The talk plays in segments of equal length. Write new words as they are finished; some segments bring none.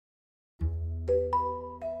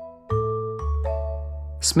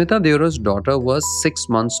Smita Deorah's daughter was 6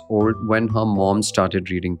 months old when her mom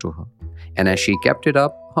started reading to her. And as she kept it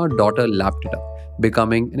up, her daughter lapped it up,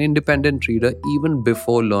 becoming an independent reader even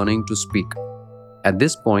before learning to speak. At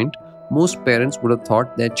this point, most parents would have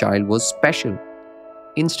thought their child was special.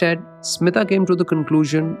 Instead, Smita came to the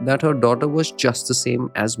conclusion that her daughter was just the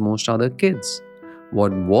same as most other kids.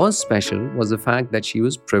 What was special was the fact that she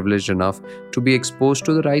was privileged enough to be exposed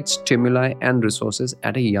to the right stimuli and resources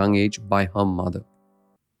at a young age by her mother.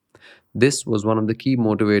 This was one of the key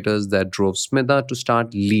motivators that drove Smita to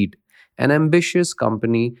start LEAD, an ambitious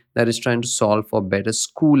company that is trying to solve for better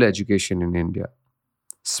school education in India.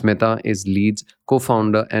 Smita is LEAD's co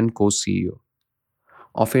founder and co CEO.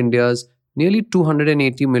 Of India's nearly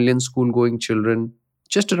 280 million school going children,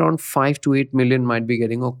 just around 5 to 8 million might be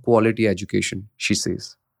getting a quality education, she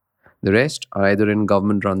says. The rest are either in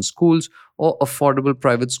government run schools or affordable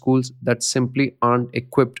private schools that simply aren't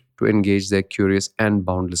equipped to engage their curious and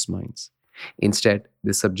boundless minds. Instead,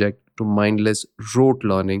 they're subject to mindless rote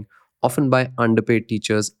learning, often by underpaid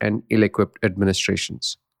teachers and ill equipped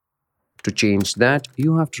administrations. To change that,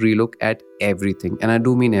 you have to relook at everything, and I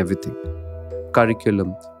do mean everything: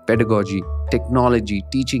 curriculum, pedagogy, technology,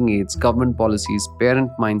 teaching aids, government policies, parent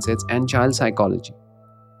mindsets, and child psychology.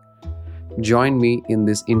 Join me in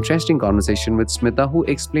this interesting conversation with Smita, who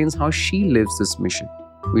explains how she lives this mission.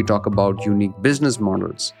 We talk about unique business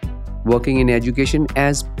models, working in education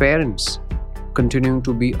as parents, continuing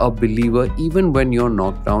to be a believer even when you're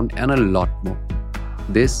knocked down, and a lot more.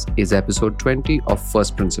 This is episode 20 of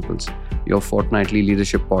First Principles, your fortnightly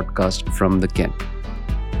leadership podcast from the Ken.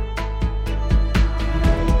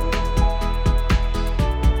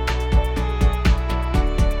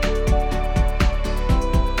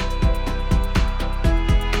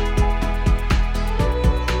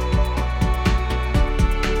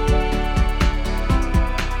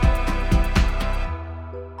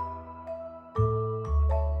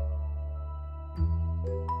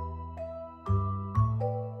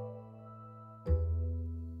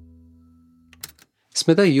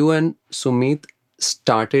 Smita, you and Sumit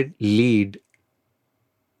started LEAD,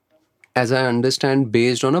 as I understand,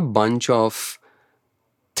 based on a bunch of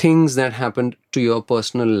things that happened to your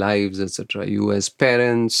personal lives, etc. You as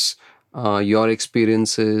parents, your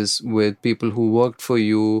experiences with people who worked for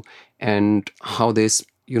you, and how they,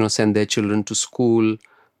 send their children to school.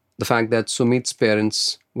 The fact that Sumit's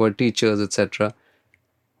parents were teachers, etc.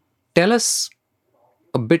 Tell us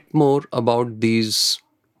a bit more about these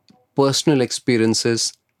personal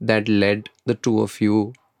experiences that led the two of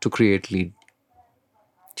you to create LEAD.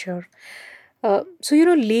 Sure.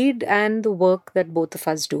 Lead and the work that both of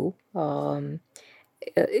us do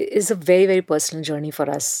is a very, very personal journey for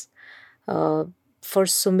us. Uh, for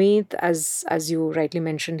Sumit, as you rightly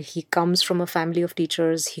mentioned, he comes from a family of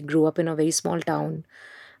teachers. He grew up in a very small town,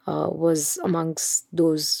 was amongst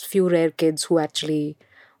those few rare kids who actually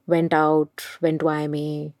went to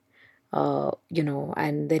IMA,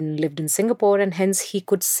 and then lived in Singapore. And hence he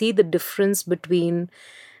could see the difference between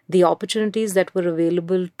the opportunities that were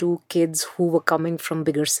available to kids who were coming from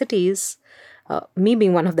bigger cities, me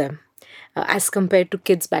being one of them, as compared to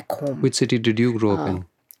kids back home. Which city did you grow up in?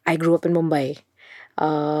 I grew up in Mumbai,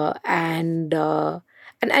 and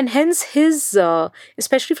hence his,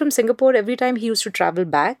 especially from Singapore, every time he used to travel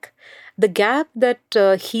back, the gap that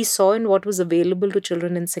he saw in what was available to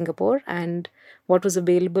children in Singapore and what was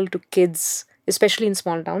available to kids, especially in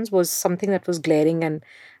small towns, was something that was glaring. And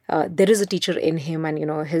there is a teacher in him, and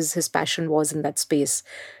his passion was in that space,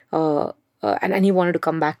 and he wanted to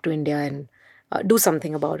come back to India and do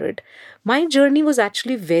something about it. My journey was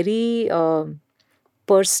actually very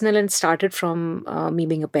personal and started from me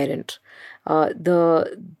being a parent. Of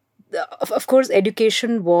course,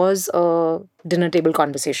 education was a dinner table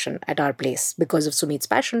conversation at our place because of Sumit's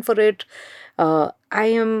passion for it. I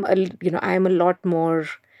am a lot more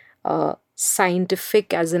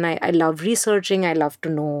scientific, as in I love researching. I love to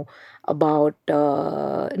know about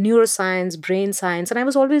neuroscience, brain science, and I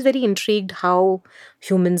was always very intrigued how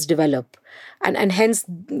humans develop. And hence,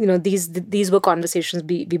 these were conversations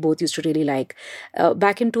we both used to really like.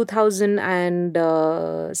 Back in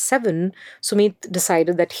 2007, Sumit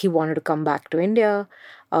decided that he wanted to come back to India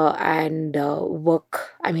and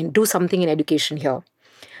work, do something in education here.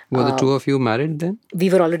 Were the two of you married then? We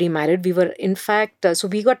were already married. We were, in fact, so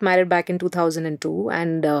we got married back in 2002,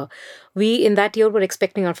 and we, in that year, were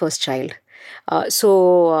expecting our first child.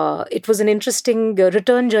 It was an interesting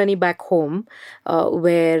return journey back home,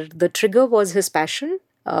 where the trigger was his passion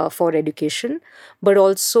for education, but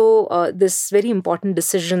also this very important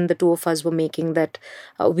decision the two of us were making, that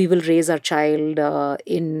we will raise our child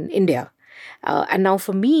in India. And now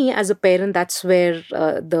for me as a parent, that's where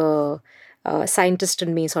the scientist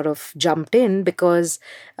in me sort of jumped in, because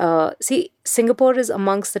see, Singapore is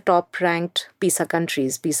amongst the top ranked PISA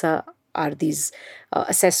countries. PISA are these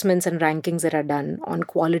assessments and rankings that are done on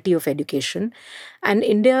quality of education. And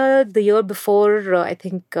India, the year before, I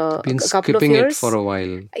think Been a couple of skipping it for years, a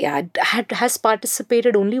while. yeah, has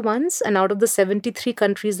participated only once. And out of the 73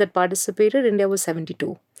 countries that participated, India was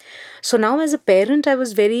 72. So now, as a parent, I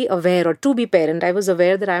was very aware, or to be parent, I was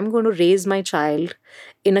aware that I'm going to raise my child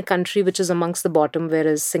in a country which is amongst the bottom,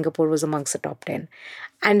 whereas Singapore was amongst the top 10.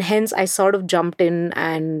 And hence, I sort of jumped in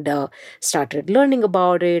and started learning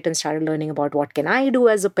about it, and started learning about what can I do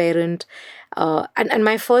as a parent. And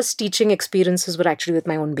my first teaching experiences were actually with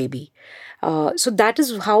my own baby. So that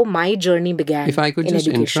is how my journey If began I could in just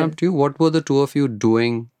education. interrupt you, what were the two of you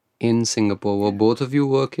doing in Singapore? Were both of you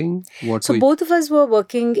working? What So were both of us were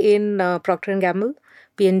working in Procter and Gamble,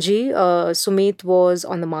 P&G. Sumit was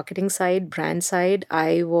on the marketing side, brand side.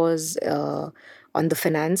 I was on the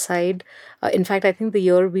finance side. In fact, I think the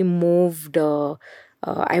year we moved,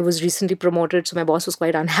 I was recently promoted, so my boss was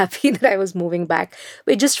quite unhappy that I was moving back.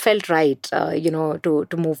 It just felt right,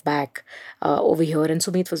 to move back over here. And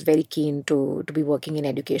Sumit was very keen to be working in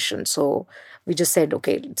education. So we just said,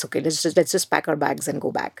 okay, it's okay. Let's just pack our bags and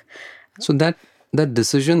go back. So that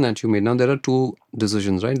decision that you made, now there are two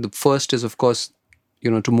decisions, right? The first is, of course,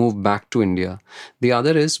 to move back to India. The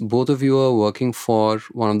other is both of you are working for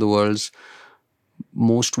one of the world's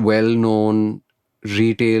most well-known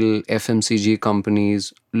retail FMCG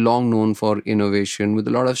companies, long known for innovation, with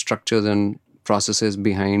a lot of structures and processes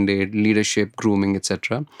behind it, leadership, grooming,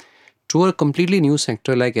 etc., to a completely new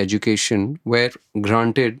sector like education, where,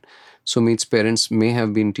 granted, Sumit's parents may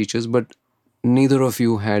have been teachers, but neither of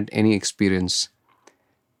you had any experience.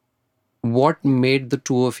 What made the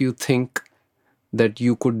two of you think that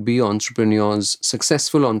you could be entrepreneurs,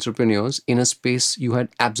 successful entrepreneurs, in a space you had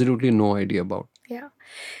absolutely no idea about? Yeah.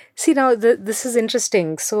 See, now this is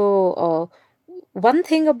interesting. So, one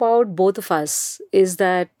thing about both of us is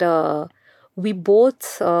that we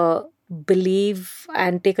both believe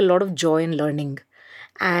and take a lot of joy in learning.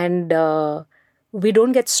 And we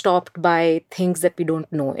don't get stopped by things that we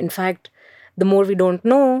don't know. In fact, the more we don't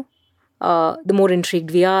know, the more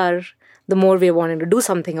intrigued we are, the more we're wanting to do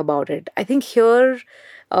something about it. I think here,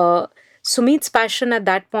 uh, Sumit's passion at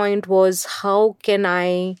that point was, how can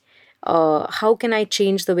I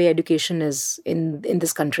change the way education is in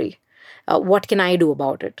this country? What can I do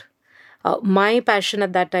about it? My passion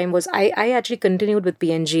at that time was, I actually continued with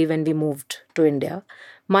PNG when we moved to India.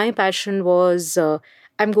 My passion was,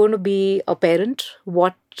 I'm going to be a parent.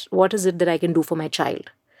 What is it that I can do for my child?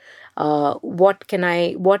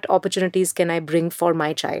 What opportunities can I bring for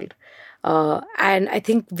my child? And I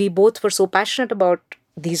think we both were so passionate about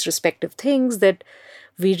these respective things that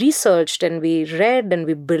we researched and we read and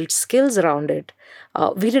we built skills around it.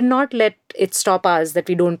 We did not let it stop us that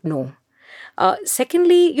we don't know.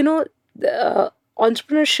 Secondly,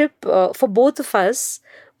 entrepreneurship for both of us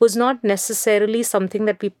was not necessarily something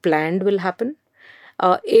that we planned will happen.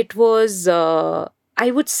 It was,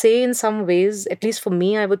 I would say, in some ways, at least for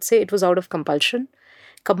me, I would say it was out of compulsion.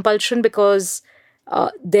 Compulsion because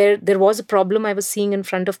there was a problem I was seeing in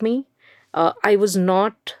front of me. I was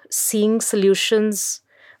not seeing solutions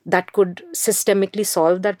that could systemically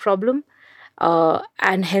solve that problem.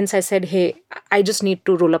 And hence I said, hey, I just need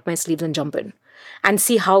to roll up my sleeves and jump in and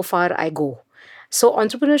see how far I go. So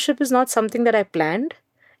entrepreneurship is not something that I planned.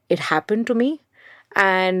 It happened to me,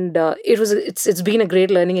 and it's been a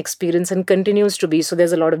great learning experience and continues to be. So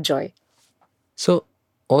there's a lot of joy. So,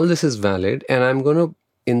 all this is valid, and I'm going to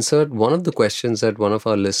insert one of the questions that one of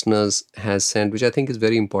our listeners has sent, which I think is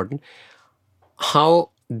very important. How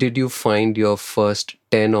did you find your first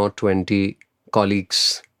 10 or 20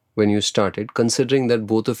 colleagues when you started, considering that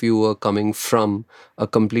both of you were coming from a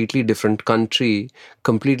completely different country,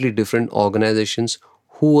 completely different organizations?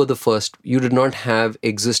 Who were the first? You did not have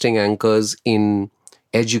existing anchors in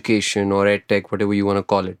education or ed tech, whatever you want to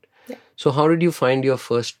call it. Yeah. So, how did you find your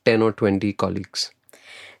first 10 or 20 colleagues?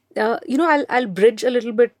 I'll bridge a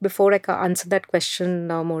little bit before I answer that question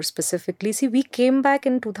more specifically. See, we came back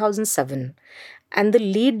in 2007, and the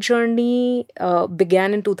lead journey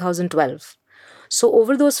began in 2012. So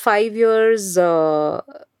over those 5 years,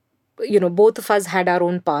 both of us had our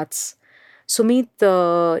own paths.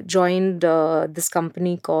 Sumit joined this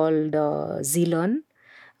company called ZLearn.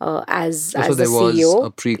 So as the there was CEO. a Yeah,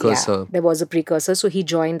 precursor. there was a precursor. So he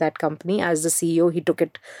joined that company as the CEO. He took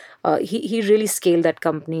it. He really scaled that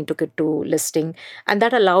company, took it to listing, and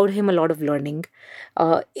that allowed him a lot of learning.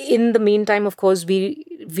 In the meantime, of course, we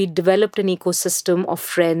developed an ecosystem of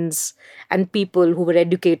friends and people who were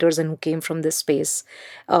educators and who came from this space.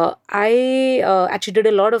 I actually did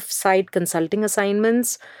a lot of side consulting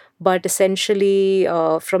assignments, but essentially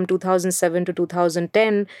from 2007 to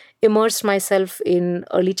 2010 immersed myself in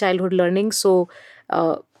early childhood learning. So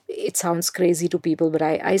it sounds crazy to people, but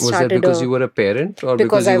I Was that started because a you were a parent or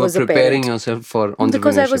because because I you were was a preparing parent. yourself for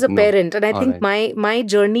Because I was entrepreneurship? a No. parent, and I All think right. my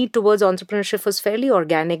journey towards entrepreneurship was fairly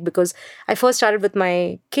organic because I first started with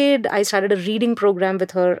my kid. I started a reading program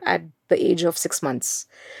with her at the age of 6 months.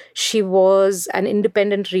 She was an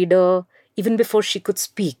independent reader even before she could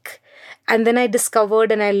speak. And then I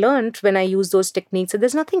discovered and I learned when I used those techniques that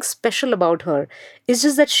there's nothing special about her. It's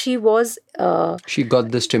just that she was She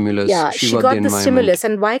got the stimulus, yeah, she she got the got the environment. stimulus,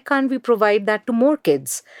 and why can't we provide that to more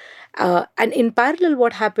kids? And in parallel,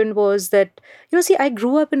 what happened was that, see, I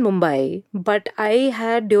grew up in Mumbai, but I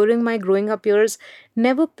had, during my growing up years,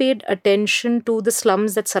 never paid attention to the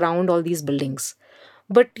slums that surround all these buildings.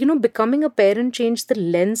 But, becoming a parent changed the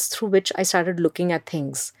lens through which I started looking at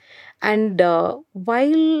things. And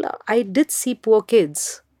while I did see poor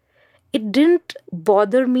kids, it didn't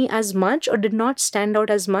bother me as much or did not stand out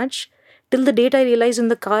as much till the date I realized in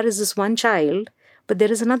the car is this one child, but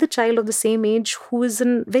there is another child of the same age who is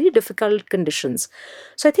in very difficult conditions.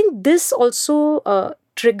 So I think this also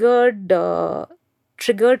triggered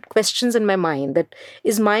questions in my mind that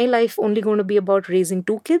is my life only going to be about raising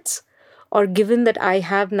two kids? Or given that I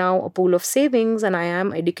have now a pool of savings and I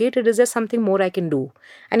am educated, is there something more I can do?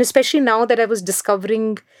 And especially now that I was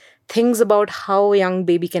discovering things about how a young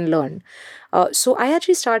baby can learn. So I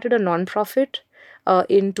actually started a nonprofit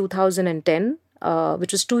in 2010.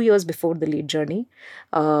 Which was 2 years before the lead journey.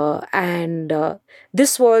 And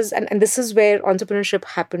this was, and this is where entrepreneurship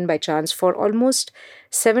happened by chance. For almost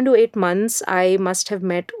 7 to 8 months, I must have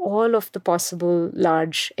met all of the possible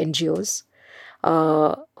large NGOs,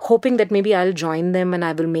 hoping that maybe I'll join them and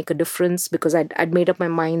I will make a difference because I'd made up my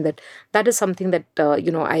mind that that is something that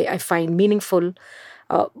I find meaningful.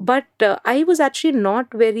 But I was actually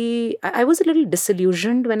not very. I was a little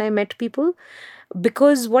disillusioned when I met people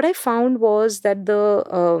because what I found was that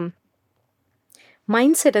the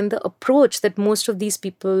mindset and the approach that most of these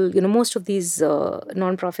people, most of these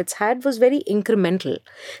nonprofits had was very incremental.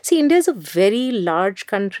 See, India is a very large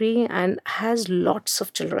country and has lots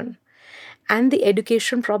of children, and the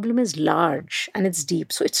education problem is large and it's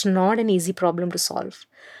deep, so it's not an easy problem to solve.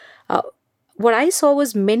 uh, what I saw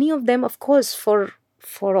was many of them, of course, for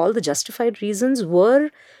all the justified reasons,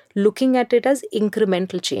 were looking at it as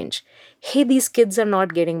incremental change. Hey, these kids are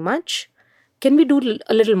not getting much, can we do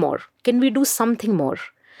a little more, can we do something more?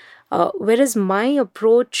 Whereas my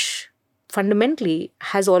approach fundamentally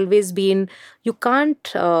has always been, you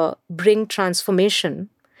can't bring transformation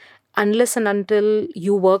unless and until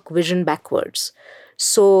you work vision backwards.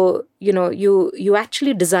 So you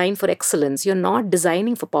actually design for excellence, you're not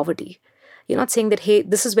designing for poverty. You're not saying that, hey,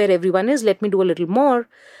 this is where everyone is, let me do a little more.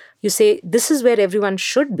 You say, this is where everyone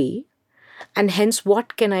should be, and hence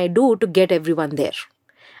what can I do to get everyone there?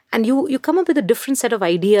 And you come up with a different set of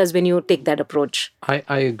ideas when you take that approach.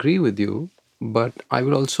 I agree with you, but I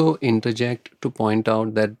will also interject to point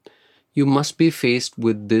out that you must be faced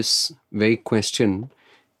with this very question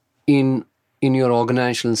in your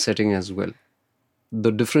organizational setting as well.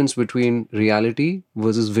 The difference between reality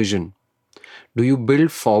versus vision. Do you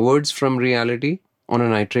build forwards from reality on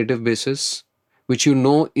an iterative basis, which you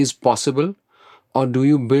know is possible, or do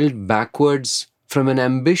you build backwards from an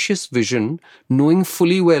ambitious vision, knowing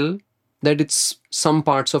fully well that it's some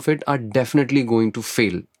parts of it are definitely going to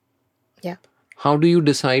fail? Yeah. How do you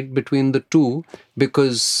decide between the two?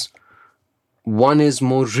 Because one is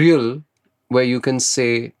more real, where you can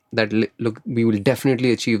say that, look, we will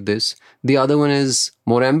definitely achieve this. The other one is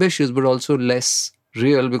more ambitious, but also less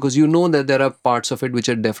real, because you know that there are parts of it which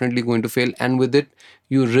are definitely going to fail. And with it,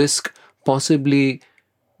 you risk possibly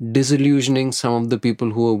disillusioning some of the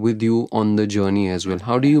people who are with you on the journey as well.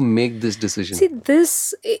 How do you make this decision? See,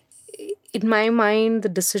 in my mind, the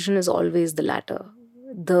decision is always the latter.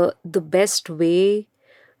 The best way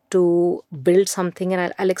to build something,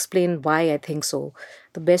 and I'll explain why I think so.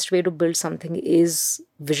 The best way to build something is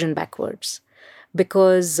vision backwards,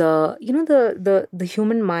 because the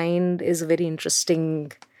human mind is a very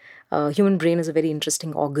interesting. Human brain is a very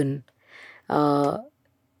interesting organ. Uh,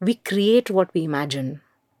 we create what we imagine,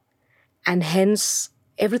 and hence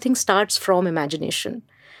everything starts from imagination.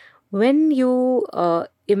 When you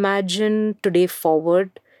imagine today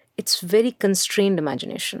forward, it's very constrained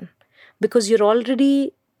imagination, because you're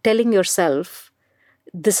already telling yourself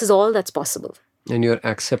this is all that's possible. And you're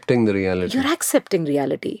accepting the reality. You're accepting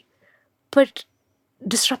reality. But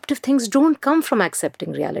disruptive things don't come from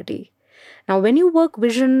accepting reality. Now, when you work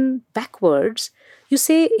vision backwards, you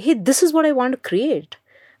say, hey, this is what I want to create.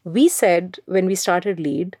 We said when we started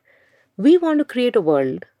LEAD, we want to create a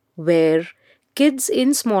world where kids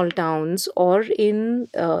in small towns or in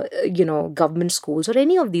government schools or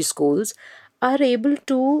any of these schools are able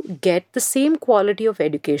to get the same quality of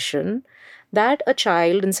education that a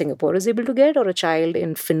child in Singapore is able to get, or a child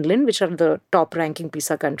in Finland, which are the top ranking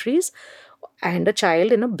PISA countries, and a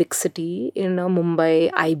child in a big city in a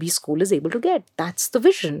Mumbai IB school is able to get. That's the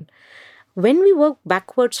vision. When we work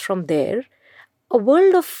backwards from there, a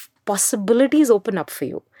world of possibilities open up for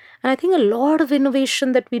you. And I think a lot of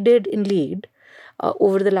innovation that we did in LEAD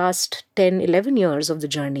over the last 10, 11 years of the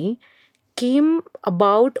journey came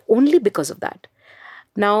about only because of that.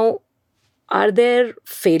 Now, are there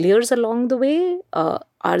failures along the way?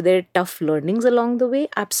 Are there tough learnings along the way?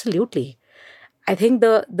 Absolutely. I think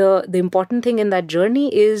the important thing in that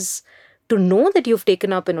journey is to know that you've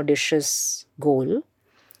taken up an audacious goal,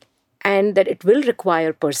 and that it will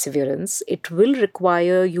require perseverance. It will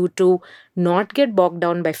require you to not get bogged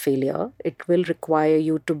down by failure. It will require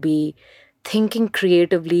you to be thinking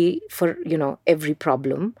creatively for, every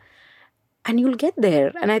problem, and you'll get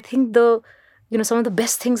there. And I think some of the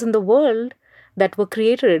best things in the world that were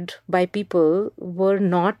created by people were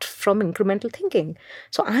not from incremental thinking.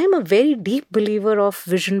 So I'm a very deep believer of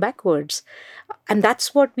vision backwards. And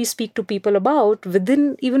that's what we speak to people about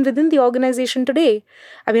even within the organization today.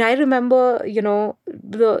 I mean, I remember,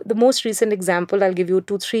 the most recent example I'll give you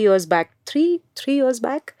 2-3 years back, 3 years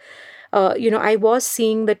back. I was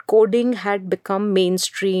seeing that coding had become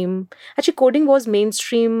mainstream. Actually, coding was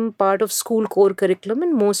mainstream part of school core curriculum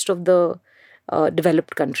in most of the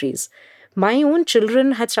developed countries. My own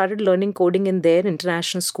children had started learning coding in their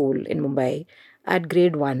international school in Mumbai at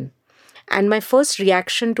grade 1. And my first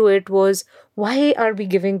reaction to it was, why are we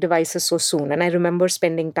giving devices so soon? And I remember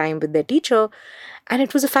spending time with their teacher, and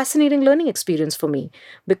it was a fascinating learning experience for me,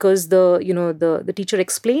 because the teacher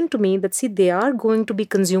explained to me that, see, they are going to be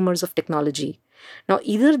consumers of technology. Now,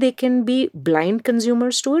 either they can be blind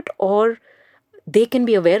consumers to it, or they can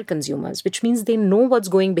be aware consumers, which means they know what's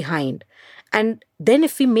going behind. And then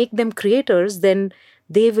if we make them creators, then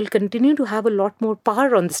they will continue to have a lot more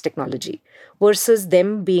power on this technology versus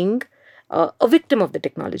them being a victim of the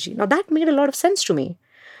technology. Now, that made a lot of sense to me.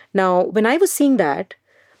 Now, when I was seeing that,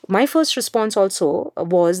 my first response also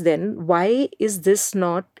was then, why is this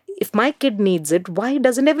not, if my kid needs it, why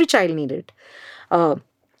doesn't every child need it?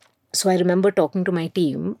 So I remember talking to my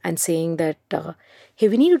team and saying that, hey,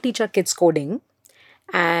 we need to teach our kids coding.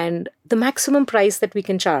 And the maximum price that we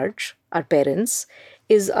can charge our parents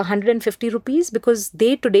is 150 rupees, because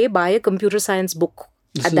they today buy a computer science book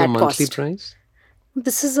This at is that a monthly cost. price?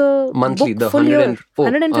 This is a Monthly, book the full 100 year, and, oh,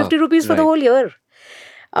 150 rupees for the right. whole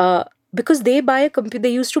year. Because they they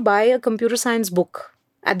used to buy a computer science book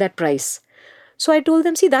at that price. So I told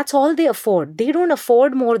them, see, that's all they afford. They don't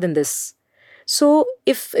afford more than this. So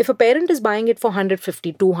if a parent is buying it for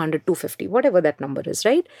 150, 200, 250, whatever that number is,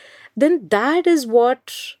 right? Then that is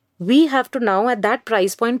what we have to now at that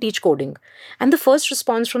price point teach coding. And the first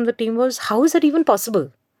response from the team was, how is that even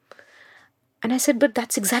possible? And I said, but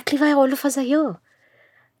that's exactly why all of us are here.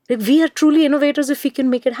 Like, we are truly innovators if we can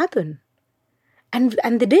make it happen. And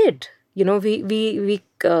they did. We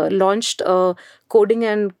launched a coding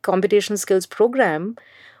and computational skills program,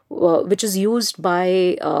 which is used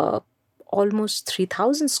by almost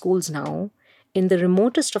 3,000 schools now in the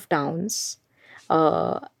remotest of towns.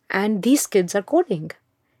 And these kids are coding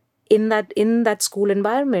in that school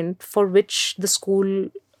environment, for which the school,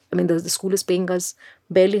 the school is paying us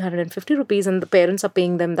barely 150 rupees, and the parents are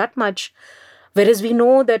paying them that much. Whereas we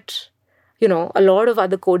know that, a lot of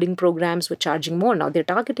other coding programs were charging more. Now they're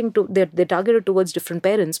targeted towards different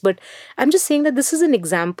parents. But I'm just saying that this is an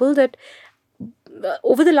example that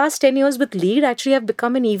over the last 10 years with LEAD, actually I've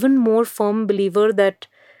become an even more firm believer that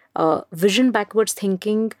vision backwards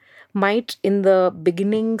thinking might in the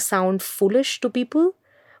beginning sound foolish to people,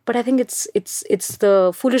 but I think it's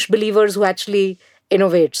the foolish believers who actually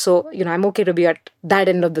innovate. So, I'm okay to be at that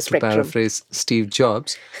end of the spectrum. To paraphrase Steve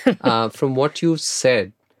Jobs, from what you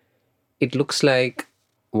said, it looks like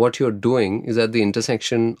what you're doing is at the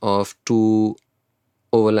intersection of two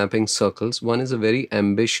overlapping circles. One is a very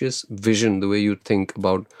ambitious vision, the way you think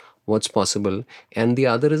about what's possible, and the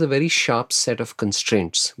other is a very sharp set of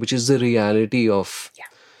constraints, which is the reality of. Yeah.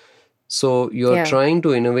 So you're Yeah. trying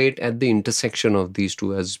to innovate at the intersection of these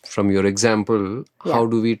two. As from your example, Yeah. how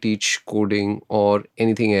do we teach coding or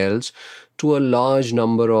anything else to a large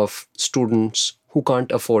number of students who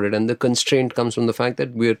can't afford it? And the constraint comes from the fact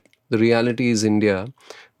that the reality is India,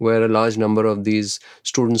 where a large number of these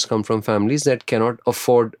students come from families that cannot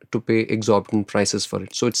afford to pay exorbitant prices for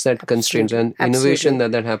it. So it's that constraint, Absolutely. and innovation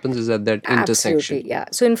Absolutely. that happens is at that intersection. Absolutely, yeah.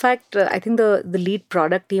 So in fact, I think the lead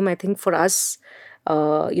product team, I think for us,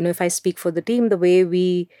 if I speak for the team, the way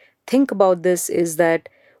we think about this is that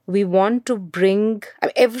we want to bring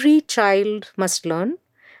every child must learn,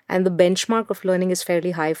 and the benchmark of learning is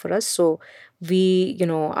fairly high for us. So we,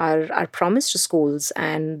 our promise to schools,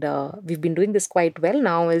 and we've been doing this quite well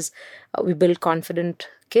now, is we build confident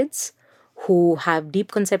kids who have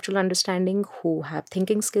deep conceptual understanding, who have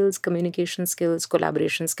thinking skills, communication skills,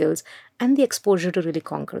 collaboration skills, and the exposure to really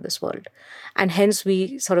conquer this world. And hence,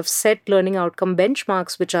 we sort of set learning outcome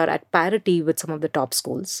benchmarks which are at parity with some of the top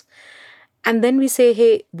schools. And then we say,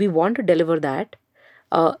 hey, we want to deliver that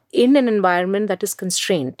in an environment that is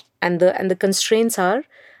constrained. And the constraints are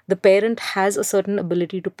the parent has a certain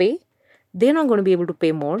ability to pay. They're not going to be able to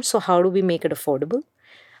pay more. So, how do we make it affordable?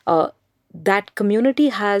 uh, that community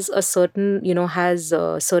has a certain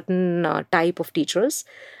type of teachers,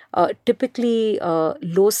 typically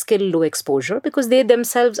low skill, low exposure, because they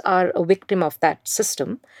themselves are a victim of that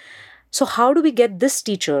system. So how do we get this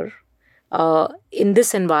teacher in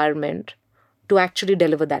this environment to actually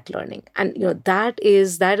deliver that learning? And that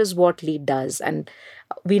is what lead does. And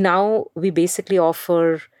we basically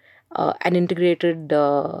offer an integrated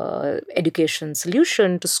education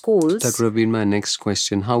solution to That schools. would have been my next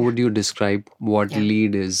question. How Yeah. would you describe what Yeah.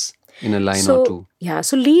 lead is in a line or So, two? yeah,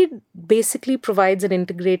 so LEAD basically provides an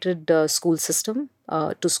integrated school system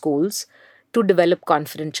to schools to develop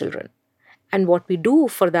confident children. And what we do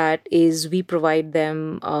for that is we provide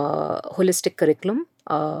them holistic curriculum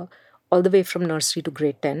all the way from nursery to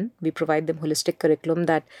grade 10. We provide them holistic curriculum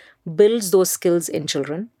that builds those skills in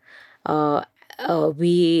children. Uh,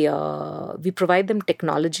 we provide them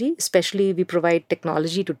technology, especially we provide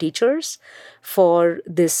technology to teachers for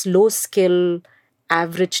this low skill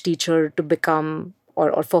average teacher to become,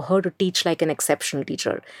 or for her to teach like an exceptional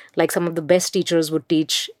teacher, like some of the best teachers would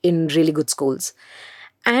teach in really good schools.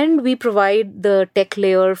 And we provide the tech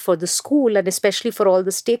layer for the school, and especially for all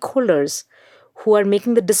the stakeholders who are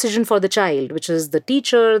making the decision for the child, which is the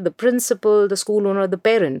teacher, the principal, the school owner, the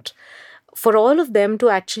parent, for all of them to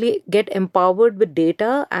actually get empowered with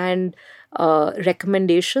data and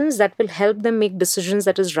recommendations that will help them make decisions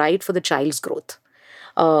that is right for the child's growth,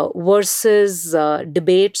 versus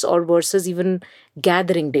debates, or versus even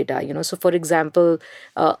gathering data. So for example,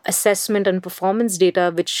 assessment and performance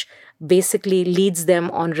data, which basically leads them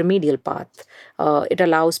on remedial path. It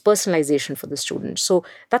allows personalization for the students. So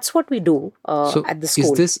that's what we do So at the is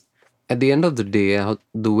school. this, at the end of the day, how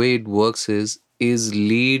the way it works is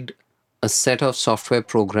lead a set of software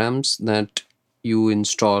programs that you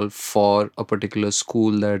install for a particular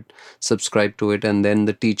school that subscribe to it, and then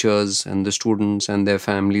the teachers and the students and their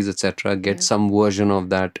families, etc., get Yeah. some version of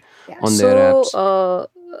that Yeah. on their So apps?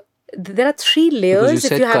 there are three Because you layers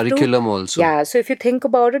if you said have to. curriculum also. Yeah. So if you think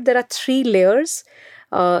about it, there are three layers.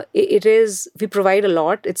 It is, we provide a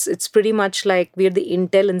lot. It's pretty much like we're the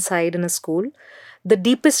Intel inside in a school. The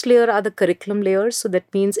deepest layer are the curriculum layers. So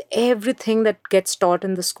that means everything that gets taught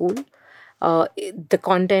in the school, the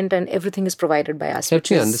content and everything is provided by us, Help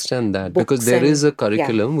which me is understand that, because books there is and a yeah.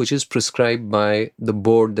 curriculum which is prescribed by the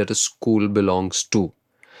board that a school belongs to.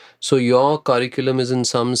 So your curriculum is in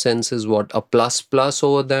some senses what, a plus plus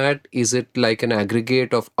over that? Is it like an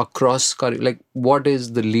aggregate of across like what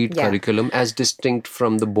is the lead Yeah. curriculum as distinct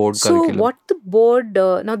from the board So curriculum? what the board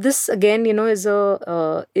now, this again, is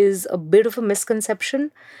a bit of a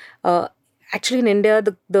misconception. Uh, Actually, in India,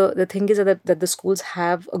 the thing is that the schools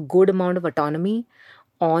have a good amount of autonomy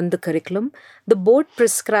on the curriculum. The board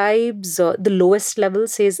prescribes the lowest level,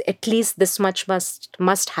 says at least this much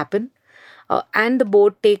must happen, and the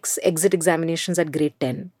board takes exit examinations at grade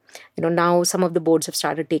 10. Now some of the boards have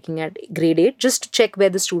started taking at grade 8 just to check where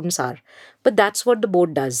the students are. But that's what the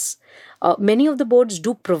board does. Many of the boards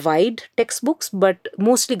do provide textbooks, but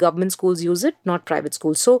mostly government schools use it, not private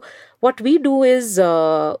schools. So what we do is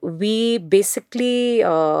we basically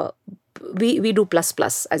we do plus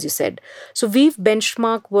plus, as you said. So we've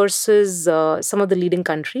benchmarked versus some of the leading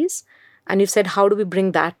countries, and you've said how do we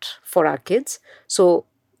bring that for our kids. So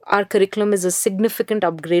our curriculum is a significant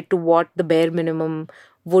upgrade to what the bare minimum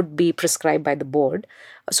would be prescribed by the board.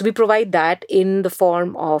 So we provide that in the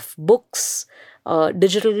form of books,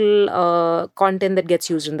 digital content that gets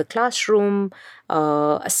used in the classroom,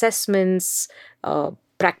 assessments,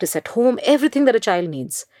 practice at home, everything that a child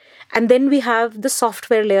needs. And then we have the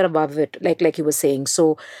software layer above it, like you were saying.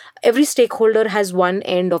 So every stakeholder has one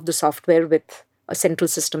end of the software with a central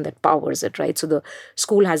system that powers it, right? So the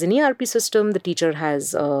school has an ERP system, the teacher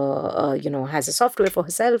has, has a software for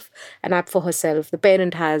herself, an app for herself, the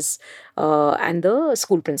parent has, and the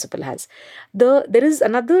school principal has. There is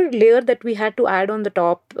another layer that we had to add on the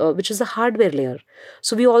top, which is the hardware layer.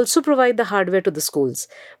 So we also provide the hardware to the schools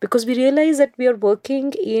because we realize that we are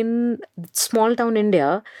working in small town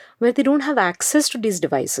India where they don't have access to these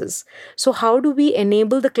devices. So how do we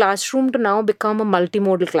enable the classroom to now become a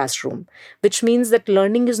multimodal classroom, which means that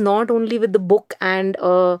learning is not only with the book and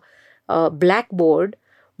a blackboard,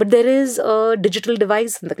 but there is a digital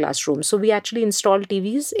device in the classroom. So we actually install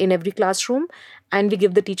TVs in every classroom and we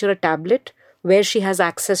give the teacher a tablet where she has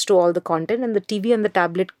access to all the content, and the TV and the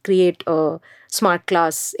tablet create a smart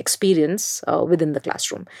class experience within the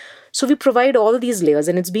classroom. So we provide all these layers,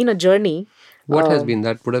 and it's been a journey. What has been,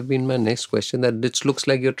 that would have been my next question, that it looks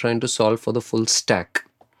like you're trying to solve for the full stack.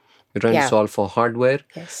 You're trying to Yeah. solve for hardware.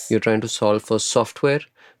 Yes. You're trying to solve for software.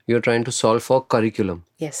 You're trying to solve for curriculum.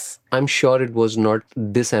 Yes. I'm sure it was not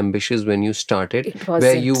this ambitious when you started, It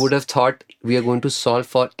where you wasn't. would have thought we are going to solve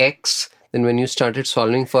for X. Then when you started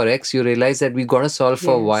solving for X, you realized that we got to solve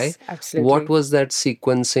for Y. Yes, absolutely. What was that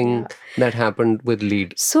sequencing that happened with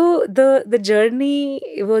LEAD? So the journey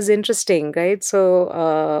was interesting, right?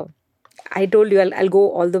 So I told you I'll go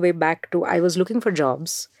all the way back to I was looking for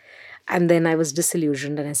jobs, and then I was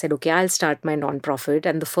disillusioned, and I said, okay, I'll start my nonprofit.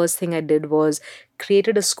 And the first thing I did was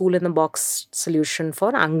created a school in the box solution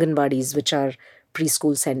for Anganwadis, which are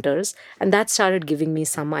preschool centers, and that started giving me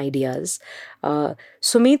some ideas.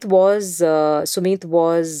 Sumit was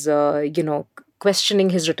questioning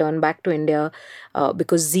his return back to India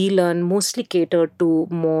because Z-Learn mostly catered to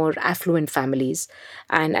more affluent families,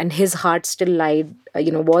 and his heart still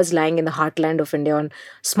was lying in the heartland of India on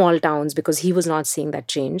small towns because he was not seeing that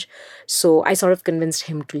change. So I sort of convinced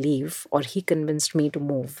him to leave, or he convinced me to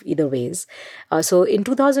move. Either ways, so in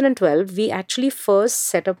 2012 we actually first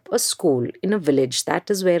set up a school in a village. That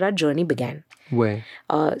is where our journey began. Where?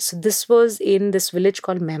 So this was in this village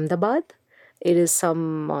called Mehmedabad. It is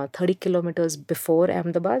some 30 kilometers before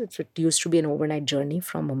Ahmedabad. It used to be an overnight journey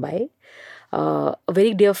from Mumbai. A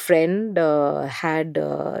very dear friend had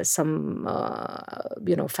some,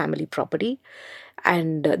 family property,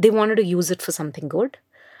 and they wanted to use it for something good.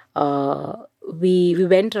 We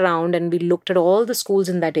went around and we looked at all the schools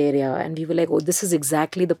in that area, and we were like, oh, this is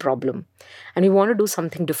exactly the problem, and we want to do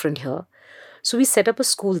something different here. So we set up a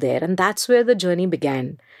school there, and that's where the journey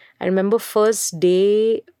began. I remember first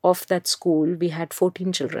day of that school, we had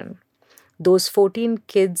 14 children. Those 14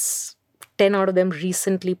 kids, 10 out of them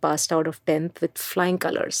recently passed out of 10th with flying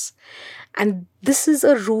colors. And this is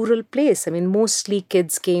a rural place. I mean, mostly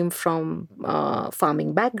kids came from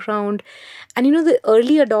farming background. And the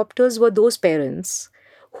early adopters were those parents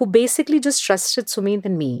who basically just trusted Sumit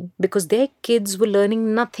and me because their kids were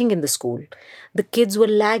learning nothing in the school. The kids were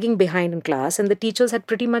lagging behind in class, and the teachers had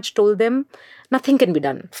pretty much told them nothing can be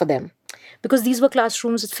done for them because these were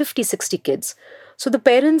classrooms with 50, 60 kids. So the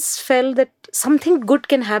parents felt that something good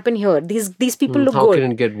can happen here. These people look How good.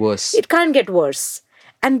 can it get worse? It can't get worse.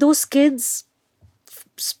 And those kids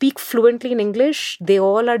speak fluently in English. They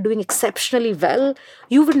all are doing exceptionally well.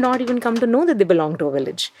 You would not even come to know that they belong to a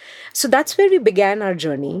village. So that's where we began our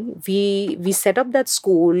journey. We set up that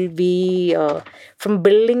school. We from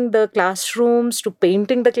building the classrooms to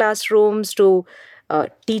painting the classrooms to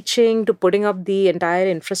teaching to putting up the entire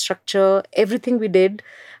infrastructure, everything we did.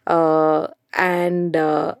 And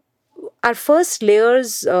our first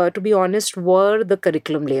layers, to be honest, were the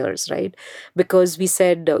curriculum layers, right? Because we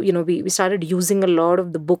said, we started using a lot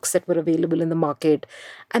of the books that were available in the market.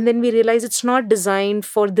 And then we realized it's not designed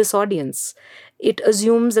for this audience. It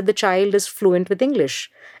assumes that the child is fluent with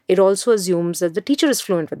English. It also assumes that the teacher is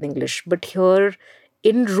fluent with English. But here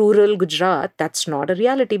in rural Gujarat, that's not a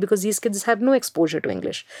reality because these kids have no exposure to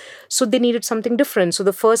English. So they needed something different. So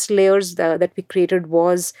the first layers that we created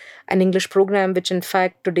was an English program, which in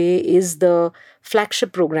fact today is the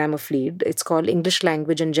flagship program of LEAD. It's called English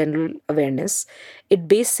Language and General Awareness. It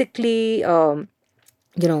basically,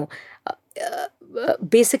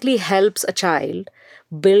 basically helps a child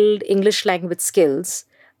build English language skills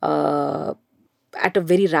at a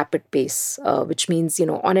very rapid pace, which means,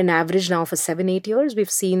 on an average now for 7-8 years,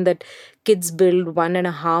 we've seen that kids build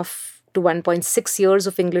 1.5 to 1.6 years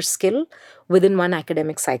of English skill within one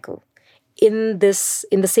academic cycle. In the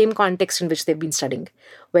same context in which they've been studying,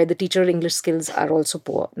 where the teacher English skills are also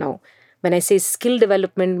poor. Now, when I say skill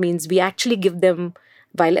development means we actually give them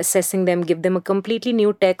while assessing them, give them a completely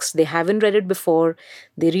new text. They haven't read it before.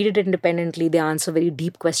 They read it independently. They answer very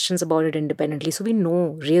deep questions about it independently. So we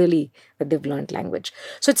know really that they've learned language.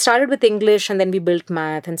 So it started with English, and then we built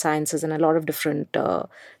math and sciences and a lot of different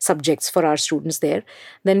subjects for our students there.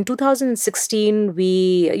 Then in 2016,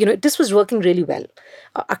 this was working really well.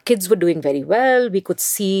 Our kids were doing very well. We could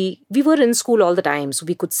see, we were in school all the time, so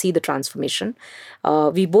we could see the transformation.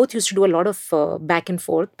 We both used to do a lot of back and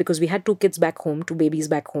forth because we had two kids back home, two babies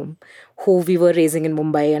back home, who we were raising in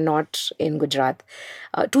Mumbai and not in Gujarat.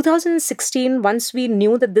 2016, once we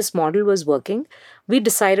knew that this model was working, we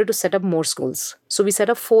decided to set up more schools. So we set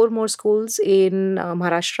up four more schools in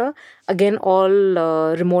Maharashtra, again, all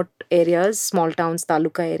remote areas, small towns,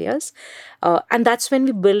 taluka areas. And that's when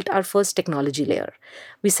we built our first technology layer.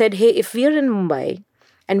 We said, hey, if we are in Mumbai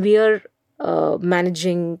and we are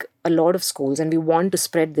managing a lot of schools and we want to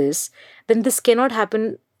spread this, then this cannot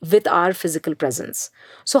happen with our physical presence.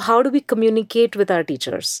 So how do we communicate with our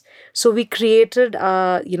teachers? So we created,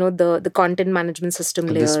 the content management system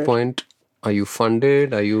At layer. this point, are you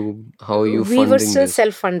funded? How are you We funding were still this?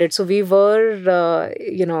 self-funded, so we were,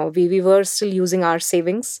 we were still using our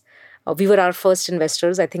savings. We were our first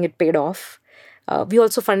investors. I think it paid off. We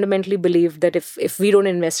also fundamentally believe that if we don't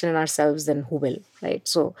invest in ourselves, then who will, right?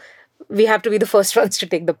 So we have to be the first ones to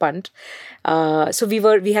take the punt. So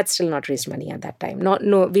we had still not raised money at that time.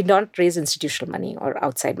 We not raised institutional money or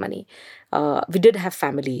outside money. We did have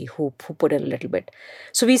family who put in a little bit.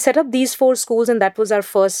 So we set up these four schools, and that was our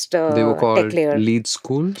first They were tech called layer. LEAD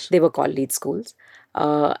schools. They were called LEAD schools.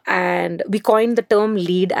 And we coined the term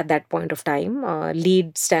LEAD at that point of time.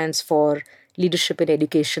 LEAD stands for Leadership in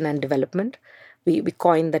Education and Development. We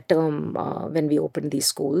coined the term when we opened these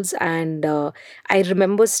schools. And I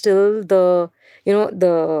remember still the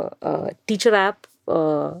teacher app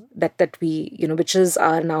that we, which is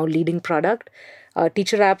our now leading product.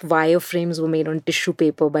 Teacher app wireframes were made on tissue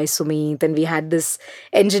paper by Sumit, and we had this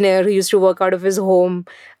engineer who used to work out of his home,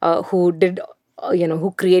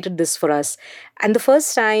 who created this for us. And the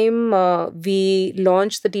first time we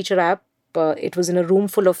launched the teacher app, it was in a room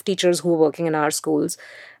full of teachers who were working in our schools.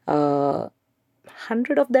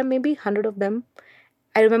 100 of them, maybe 100 of them.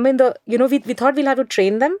 I remember we thought we'll have to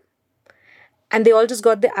train them, and they all just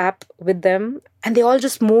got the app with them, and they all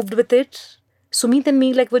just moved with it. Sumit and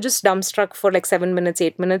me were just dumbstruck for 7 minutes,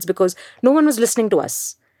 8 minutes, because no one was listening to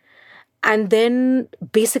us. And then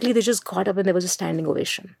basically they just got up and there was a standing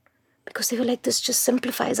ovation, because they were like, this just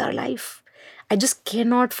simplifies our life. I just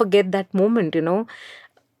cannot forget that moment.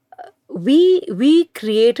 We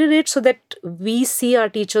created it so that we see our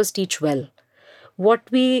teachers teach well. What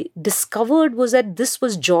we discovered was that this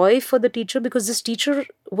was joy for the teacher, because this teacher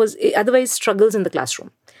was otherwise struggles in the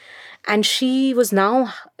classroom. And she was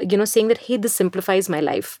now, saying that, hey, this simplifies my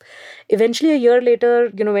life. Eventually, a year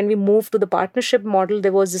later, when we moved to the partnership model,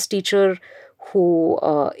 there was this teacher who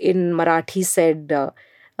in Marathi said,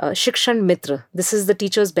 Shikshan Mitra, this is the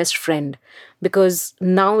teacher's best friend, because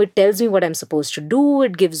now it tells me what I'm supposed to do.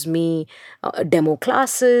 It gives me demo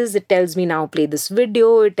classes. It tells me now play this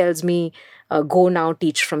video. It tells me go now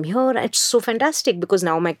teach from here. It's so fantastic because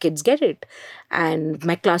now my kids get it. And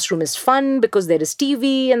my classroom is fun because there is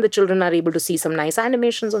TV and the children are able to see some nice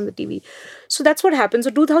animations on the TV. So that's what happened. So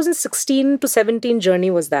 2016 to 17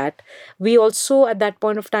 journey was that. We also at that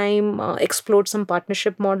point of time explored some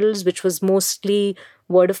partnership models, which was mostly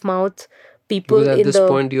word of mouth. People Because at in this the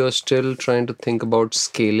point, you're still trying to think about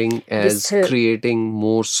scaling as still- creating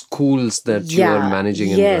more schools that you are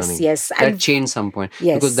managing and running. Yes. That And changed some point.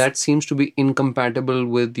 Yes. Because that seems to be incompatible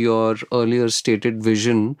with your earlier stated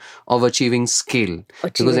vision of achieving scale. Because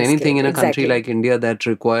Achieving anything scale, in a country exactly. like India that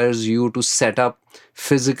requires you to set up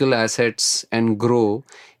physical assets and grow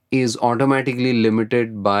is automatically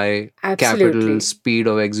limited by capital, Absolutely. speed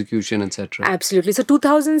of execution, etc. Absolutely. So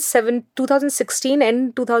 2016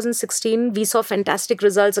 and 2016, we saw fantastic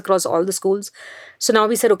results across all the schools. So now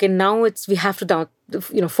we said, okay, now we have to now,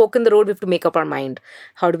 fork in the road. We have to make up our mind.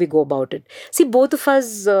 How do we go about it? See, both of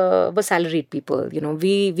us were salaried people.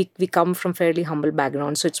 We come from fairly humble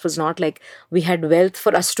backgrounds. So it was not like we had wealth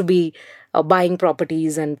for us to be buying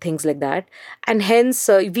properties and things like that. And hence,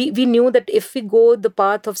 we knew that if we go the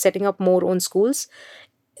path of setting up more own schools,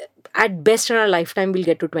 at best in our lifetime, we'll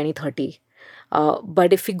get to 2030.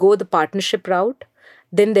 But if we go the partnership route,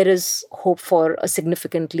 then there is hope for a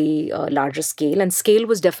significantly larger scale. And scale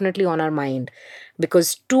was definitely on our mind,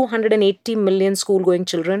 because 280 million school-going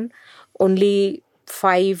children, only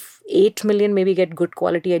 8 million maybe get good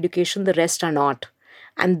quality education. The rest are not.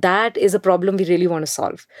 And that is a problem we really want to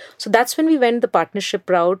solve. So that's when we went the partnership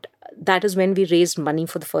route. that is when we raised money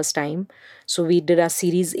for the first time. So we did our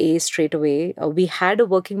Series A straight away. We had a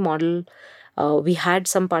working model. We had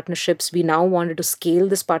some partnerships. We now wanted to scale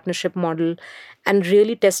this partnership model and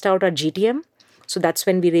really test out our GTM. So that's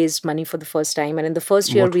when we raised money for the first time. And in the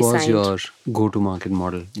first year, What we was signed. your go-to-market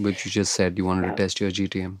model, which you just said you wanted to Yeah. test your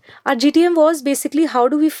GTM? Our GTM was basically how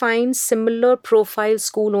do we find similar profile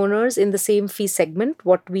school owners in the same fee segment,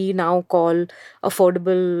 what we now call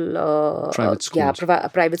affordable, Private schools.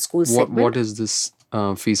 private school What segment. is this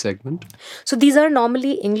fee segment? So these are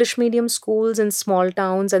normally English medium schools in small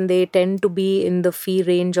towns, and they tend to be in the fee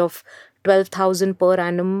range of 12,000 per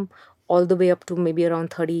annum all the way up to maybe around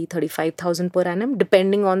 35,000 per annum,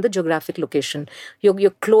 depending on the geographic location. You're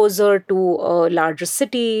closer to a larger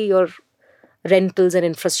city, your rentals and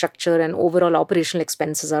infrastructure and overall operational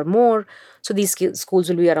expenses are more. So these schools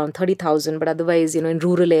will be around 30,000, but otherwise, in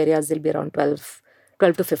rural areas, they'll be around 12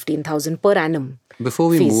 to 15,000 per annum Before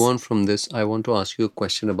we move fees. on from this, I want to ask you a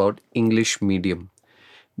question about English medium.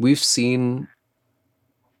 We've seen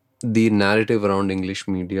the narrative around English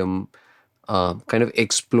medium kind of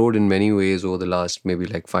explode in many ways over the last maybe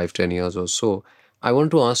like 5-10 years or so. I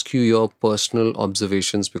want to ask you your personal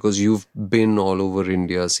observations because you've been all over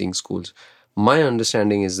India seeing schools. My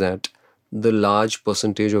understanding is that the large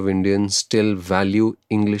percentage of Indians still value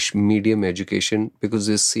English medium education because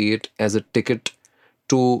they see it as a ticket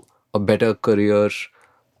to a better career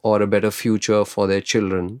or a better future for their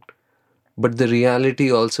children. But the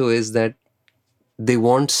reality also is that they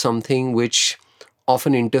want something which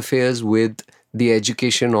often interferes with the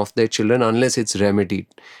education of their children unless it's remedied,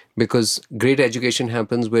 because great education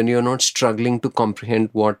happens when you're not struggling to comprehend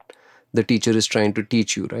what the teacher is trying to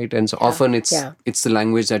teach you, right? And so Yeah, often it's yeah. it's the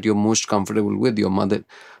language that you're most comfortable with, your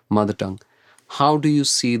mother tongue. How do you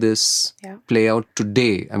see this Yeah. play out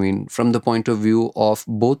today, I mean, from the point of view of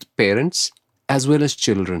both parents as well as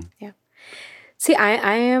children? Yeah. See,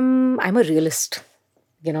 I'm a realist,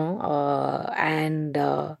 and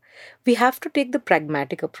we have to take the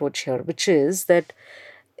pragmatic approach here, which is that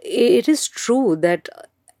it is true that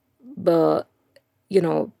uh,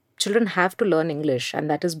 children have to learn English, and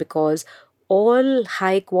that is because all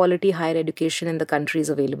high quality higher education in the country is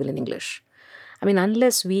available in English. I mean,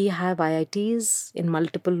 unless we have IITs in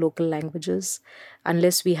multiple local languages,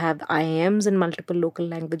 unless we have IIMs in multiple local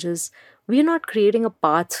languages, we are not creating a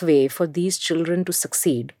pathway for these children to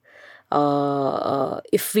succeed.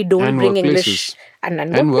 If we don't And bring English workplaces. and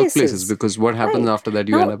And workplaces, workplaces, because what happens right? after that,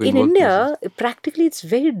 you end Now, up in in workplaces. India, practically it's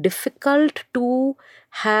very difficult to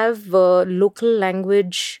have local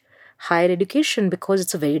language higher education because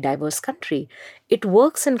it's a very diverse country. It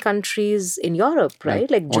works in countries in Europe, Like,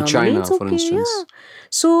 right? Like or Germany, China, it's for okay, yeah. instance,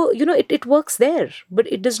 So, it works there,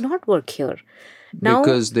 but it does not work here. Now,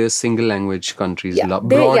 because they're single language countries, yeah,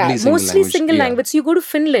 broadly single mostly language. single Yeah, language. So you go to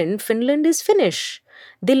Finland, Finland is Finnish.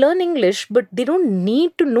 They learn English, but they don't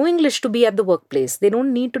need to know English to be at the workplace. They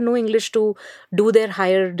don't need to know English to do their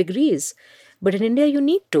higher degrees. But in India, you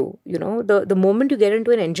need to. The moment you get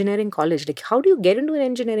into an engineering college, like how do you get into an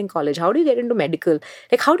engineering college? How do you get into medical?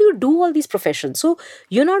 Like how do you do all these professions? So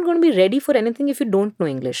you're not going to be ready for anything if you don't know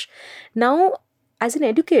English. Now, as an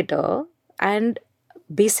educator, and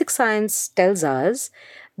basic science tells us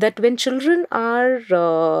that when children are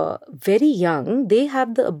very young, they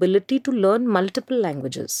have the ability to learn multiple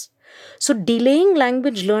languages. So, delaying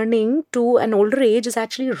language learning to an older age is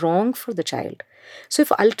actually wrong for the child. So,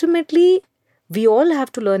 if ultimately we all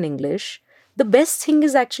have to learn English, the best thing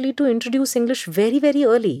is actually to introduce English very, very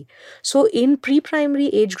early. So, in pre primary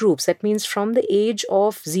age groups, that means from the age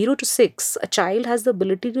of 0 to 6, a child has the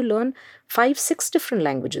ability to learn 5, 6 different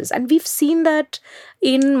languages. And we've seen that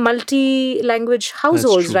in multi language that's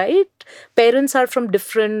households, true. right? Parents are from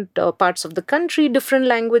different parts of the country, different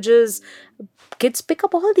languages. Kids pick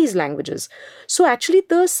up all these languages. So, actually,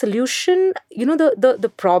 the solution,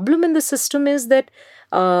 the problem in the system is that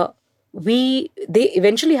uh, they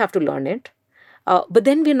eventually have to learn it, but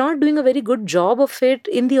then we're not doing a very good job of it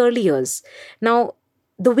in the early years. Now,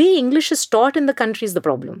 the way English is taught in the country is the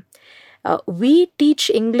problem. We teach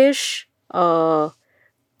English like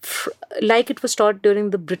it was taught during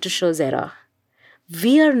the Britishers' era.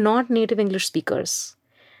 We are not native English speakers.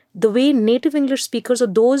 The way native English speakers, or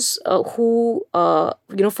those who,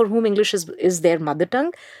 for whom English is their mother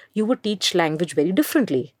tongue, you would teach language very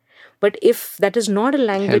differently. But if that is not a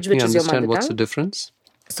language Help me which is your mother understand what's the tongue, difference.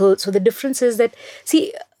 so the difference is that,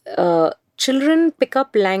 see, children pick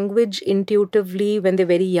up language intuitively when they're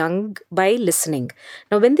very young by listening.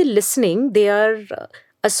 Now when they're listening, they are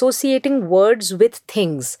associating words with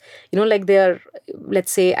things. Like they are,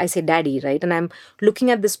 let's say I say daddy, right? And I'm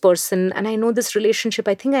looking at this person and I know this relationship,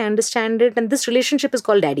 I think I understand it, and this relationship is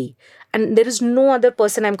called daddy, and there is no other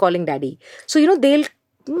person I'm calling daddy. So they'll,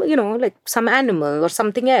 like some animal or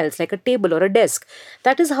something else, like a table or a desk.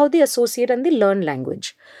 That is how they associate and they learn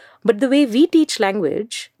language. But the way we teach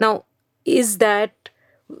language now is that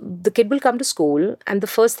the kid will come to school and the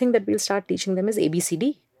first thing that we'll start teaching them is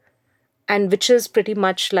ABCD, and which is pretty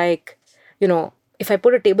much like, if I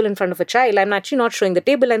put a table in front of a child, I'm actually not showing the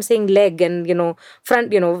table, I'm saying leg, and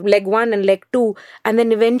front, leg 1 and leg 2, and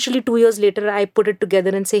then eventually 2 years later I put it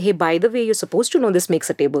together and say, hey, by the way, you're supposed to know this makes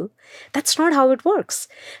a table. That's not how it works.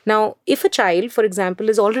 Now if a child, for example,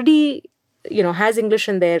 is already, has English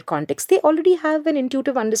in their context, they already have an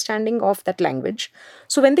intuitive understanding of that language.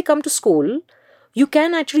 So when they come to school, you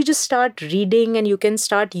can actually just start reading and you can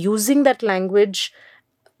start using that language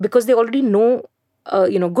because they already know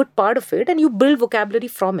good part of it, and you build vocabulary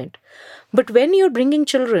from it. But when you're bringing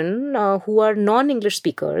children who are non-English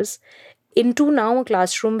speakers into now a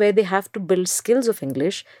classroom where they have to build skills of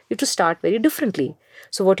English, you have to start very differently.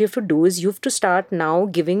 So what you have to do is you have to start now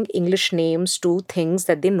giving English names to things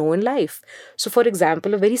that they know in life. So for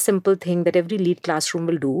example, a very simple thing that every lead classroom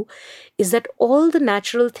will do is that all the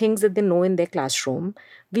natural things that they know in their classroom,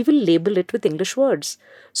 we will label it with English words.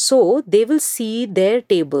 So they will see their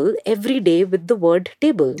table every day with the word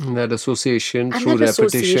table. And that association And through that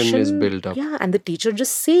repetition is association, built up. yeah, and the teacher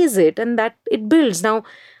just says it and that it builds. Now,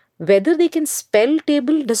 whether they can spell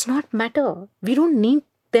table does not matter. We don't need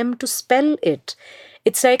them to spell it.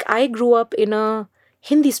 It's like I grew up in a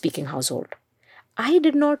Hindi speaking household. I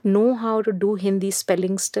did not know how to do Hindi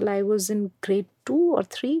spellings till I was in grade 2 or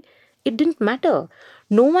 3. It didn't matter.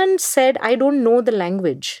 No one said I don't know the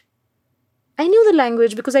language. I knew the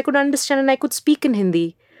language because I could understand and I could speak in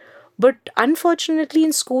Hindi. But unfortunately,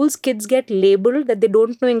 in schools, kids get labeled that they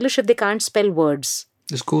don't know English if they can't spell words.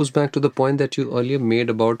 This goes back to the point that you earlier made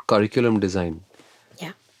about curriculum design.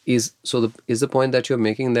 Yeah. Is the point that you're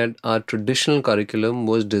making that our traditional curriculum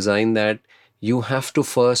was designed that you have to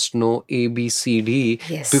first know ABCD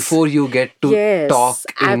Yes. before you get to Yes, talk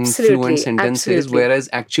in fluent absolutely, sentences, absolutely. whereas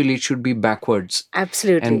actually it should be backwards.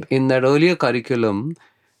 Absolutely. And in that earlier curriculum,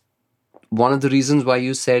 one of the reasons why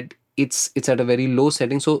you said it's at a very low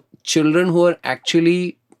setting, so children who are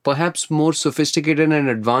actually perhaps more sophisticated and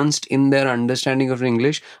advanced in their understanding of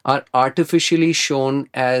English are artificially shown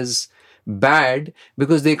as bad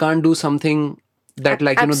because they can't do something that,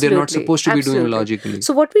 like, they're not Absolutely, supposed to be doing absolutely. logically.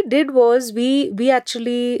 So what we did was we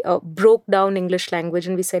actually broke down English language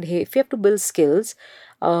and we said, hey, if you have to build skills,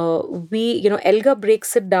 we Elga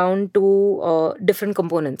breaks it down to different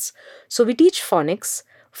components. So we teach phonics.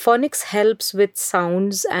 Phonics helps with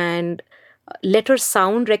sounds and letter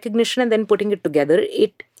sound recognition and then putting it together.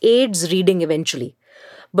 It aids reading eventually.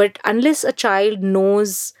 But unless a child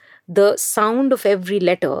knows the sound of every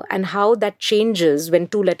letter and how that changes when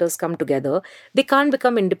two letters come together, they can't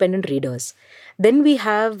become independent readers. Then we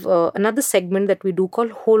have another segment that we do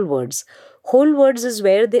called whole words. Whole words is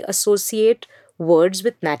where they associate words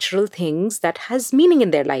with natural things that has meaning in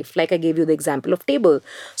their life. Like I gave you the example of table.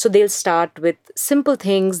 So they'll start with simple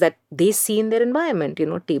things that they see in their environment,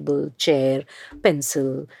 table, chair,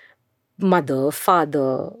 pencil, mother,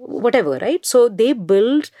 father, whatever, right? So they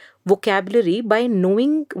build vocabulary by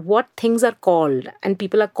knowing what things are called and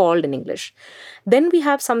people are called in English. Then we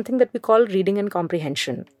have something that we call reading and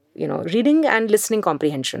comprehension. Reading and listening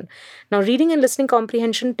comprehension. Now, reading and listening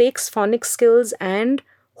comprehension takes phonics skills and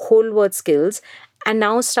whole word skills and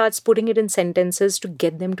now starts putting it in sentences to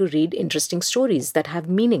get them to read interesting stories that have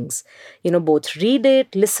meanings. Both read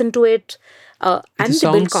it, listen to it, and This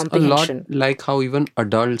they build sounds a lot comprehension. like how even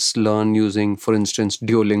adults learn using, for instance,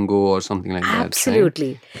 Duolingo or something like that. Right?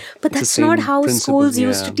 Absolutely. But It's the that's not same how principle, schools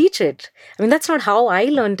used to yeah. teach it. I mean, that's not how I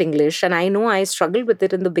learned English. And I know I struggled with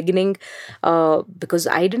it in the beginning because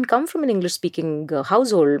I didn't come from an English speaking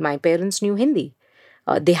household. My parents knew Hindi.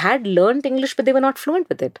 They had learned English, but they were not fluent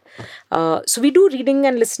with it. So we do reading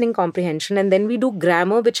and listening comprehension, and then we do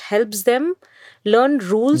grammar, which helps them learn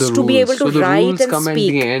rules The to be rules. able to So the write rules and come at the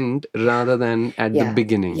speak. end rather than at the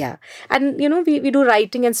beginning. Yeah. And, we do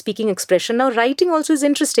writing and speaking expression. Now, writing also is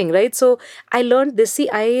interesting, right? So I learned this. See,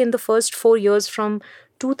 in the first 4 years from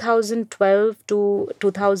 2012 to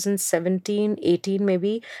 2017, 18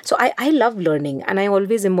 maybe. So I love learning and I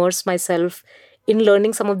always immerse myself in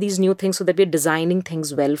learning some of these new things so that we're designing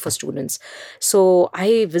things well for students. So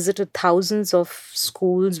I visited thousands of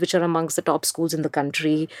schools, which are amongst the top schools in the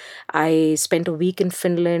country. I spent a week in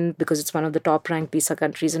Finland because it's one of the top ranked PISA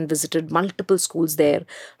countries and visited multiple schools there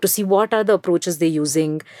to see what are the approaches they're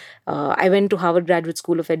using. I went to Harvard Graduate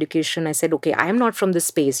School of Education. I said, okay, I am not from this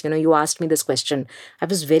space. You asked me this question. I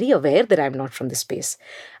was very aware that I'm not from this space.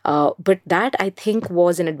 But that, I think,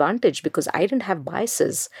 was an advantage because I didn't have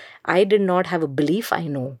biases. I did not have a belief I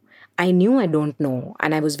know. I knew I don't know,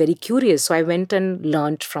 and I was very curious. So I went and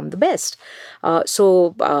learned from the best. I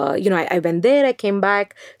went there, I came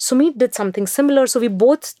back. Sumit did something similar. So we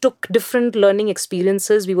both took different learning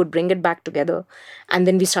experiences. We would bring it back together, and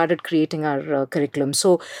then we started creating our curriculum.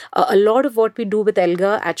 So a lot of what we do with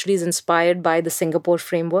ELGA actually is inspired by the Singapore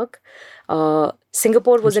framework.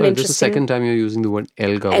 Singapore I'm was an sorry, this is the interesting. second time you're using the word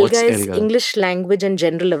ELGA. ELGA What's is ELGA? English Language and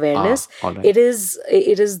General Awareness. All right. It's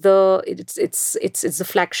the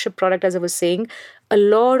flagship product, as I was saying. A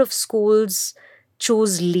lot of schools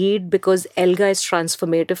choose LEAD because ELGA is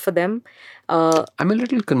transformative for them. I'm a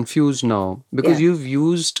little confused now because Yeah. you've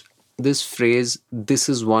used this phrase, this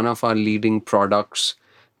is one of our leading products,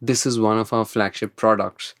 this is one of our flagship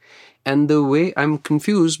products. And the way I'm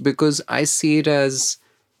confused because I see it as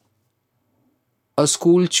a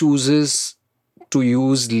school chooses to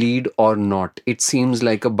use lead or not. It seems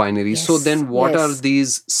like a binary. So Yes. then what are Yes.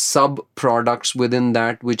 these sub products within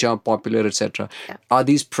that which are popular, etc.? Yeah. Are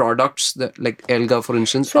these products that, like Elga for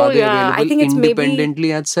instance, So are they yeah, I available think it's maybe.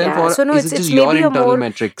 independently at self, Yeah. or So no, is it's it just it's your maybe a internal more.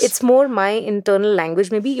 metrics? It's more my internal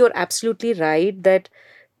language. Maybe you're absolutely right that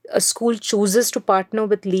a school chooses to partner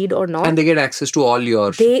with LEAD or And not. they get access to all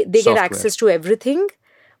your They get software. access to everything,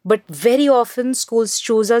 but very often schools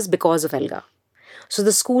choose us because of ELGA. So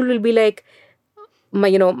the school will be like,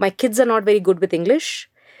 my kids are not very good with English.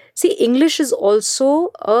 See, English is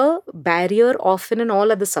also a barrier often in all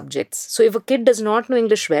other subjects. So if a kid does not know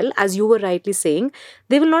English well, as you were rightly saying,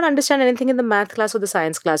 they will not understand anything in the math class or the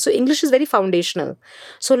science class. So English is very foundational.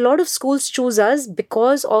 So a lot of schools choose us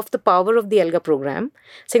because of the power of the ELGA program,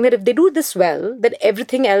 saying that if they do this well, then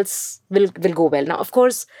everything else will go well. Now, of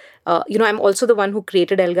course, I'm also the one who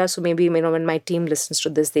created ELGA, so maybe when my team listens to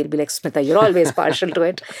this, they'll be like, Smita, you're always partial to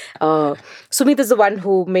it. Sumit is the one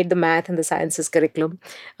who made the math and the sciences curriculum,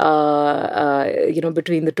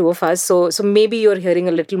 between the two of us. So maybe you're hearing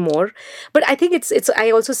a little more, but I think it's.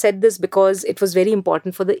 I also said this because it was very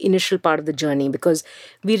important for the initial part of the journey because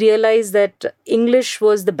we realized that English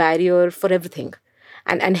was the barrier for everything.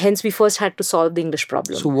 And hence we first had to solve the English So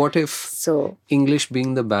problem. what if So English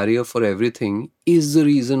being the barrier for everything is the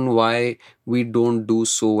reason why we don't do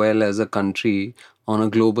so well as a country on a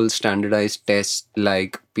global standardized test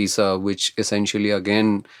like PISA, which essentially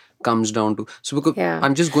again comes down to, so because yeah.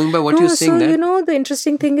 I'm just going by what you're No, saying so that the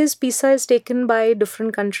interesting thing is PISA is taken by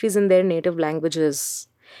different countries in their native languages.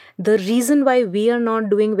 The reason why we are not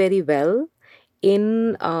doing very well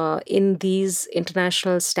in these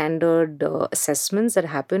international standard assessments that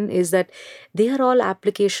happen is that they are all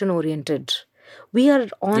application oriented. We are we are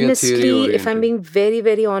theory honestly, if I'm oriented. being very,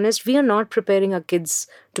 very honest, we are not preparing our kids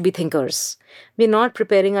to be thinkers. We're not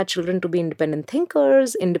preparing our children to be independent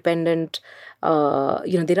thinkers, independent,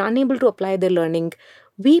 they're unable to apply their learning.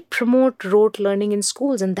 We promote rote learning in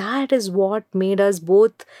schools, and that is what made us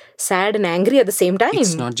both sad and angry at the same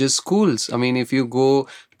It's time. not just schools. I mean, if you go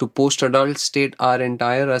to post-adult state,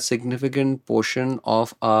 a significant portion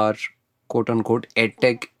of our quote-unquote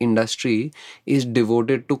edtech industry is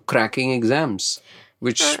devoted to cracking exams,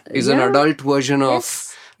 which is an Yeah, adult version of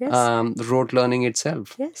yes, yes, rote learning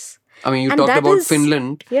itself. yes. I mean, you And talked that about is,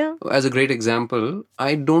 Finland yeah. as a great example.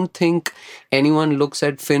 I don't think anyone looks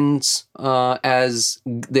at Finns as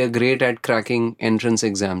they're great at cracking entrance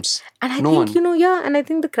exams. And I No think, one. yeah, and I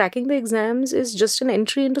think the cracking the exams is just an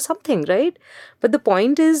entry into something, right? But the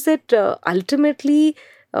point is that ultimately,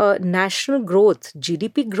 national growth,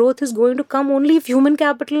 GDP growth is going to come only if human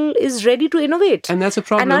capital is ready to innovate. And that's a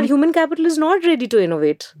And our problem human capital is not ready to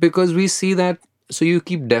innovate. because we see that. So you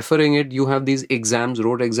keep deferring it. You have these exams,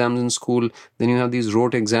 rote exams in school, then you have these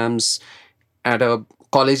rote exams at a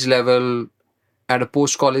college level, at a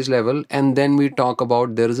post college level, and then we talk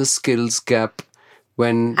about there is a skills gap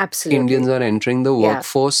when Indians Absolutely. are entering the Yeah.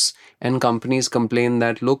 workforce and companies complain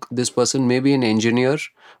that look, this person may be an engineer,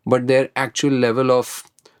 but their actual level of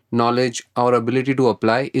knowledge or ability to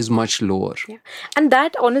apply is much lower. Yeah. And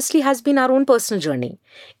that honestly has been our own personal journey.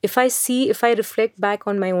 If I reflect back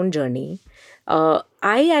on my own journey,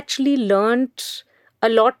 I actually learned a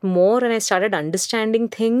lot more and I started understanding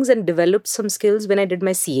things and developed some skills when I did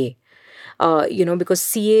my CA. Because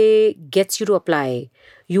CA gets you to apply.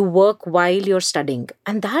 You work while you're studying.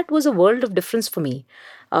 And that was a world of difference for me.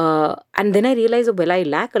 And then I realized, well, I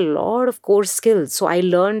lack a lot of core skills. So I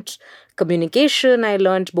learned communication, I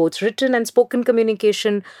learned both written and spoken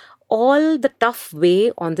communication, all the tough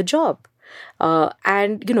way on the job.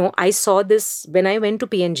 And, I saw this when I went to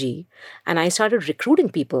PNG and I started recruiting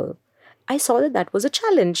people. I saw that that was a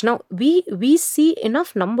challenge. Now we see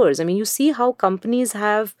enough numbers. I mean, you see how companies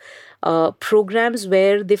have programs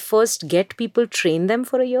where they first get people, train them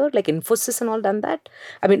for a year, like Infosys and all done that.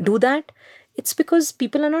 I mean, do that. It's because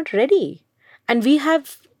people are not ready, and we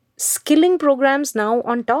have skilling programs now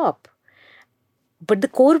on top. But the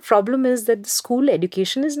core problem is that the school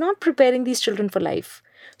education is not preparing these children for life.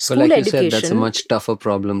 But School like you said, that's a education, much tougher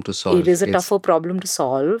problem to it solve. is a tougher problem to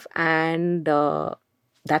solve, and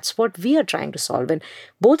that's what we are trying to solve. And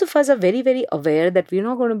both of us are very, very aware that we're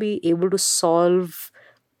not going to be able to solve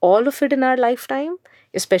all of it in our lifetime,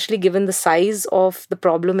 especially given the size of the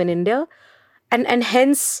problem in India. And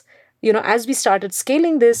hence, as we started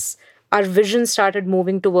scaling this, our vision started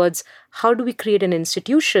moving towards how do we create an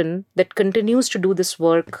institution that continues to do this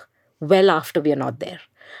work well after we are not there.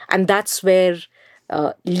 And that's where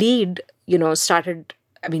LEAD, started.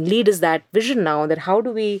 I mean, LEAD is that vision now, that how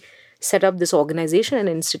do we set up this organization and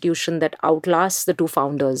institution that outlasts the two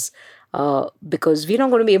founders, because we're not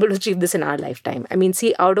going to be able to achieve this in our lifetime. I mean,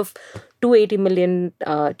 see, out of 280 million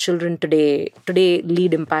children today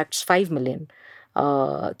LEAD impacts 5 million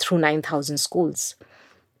through 9,000 schools.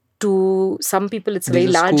 To some people, it's a very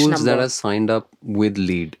These are large schools that number. are signed up with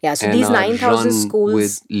LEAD. Yeah, so and these are 9,000 run schools.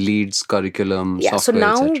 with LEAD's curriculum, Yeah, so software,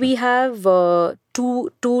 now etc. we have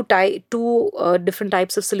two different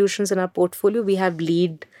types of solutions in our portfolio. We have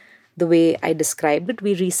LEAD, the way I described it.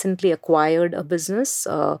 We recently acquired a business,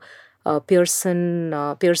 Pearson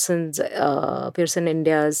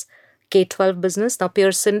India's K-12 business. Now,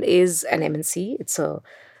 Pearson is an MNC. It's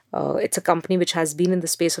a company which has been in the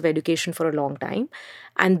space of education for a long time,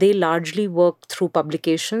 and they largely work through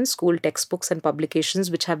publications, school textbooks and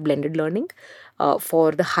publications, which have blended learning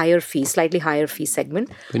for the slightly higher fee segment.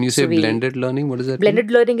 When you say So blended learning, what does that mean? blended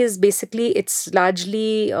learning is basically, it's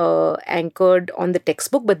largely anchored on the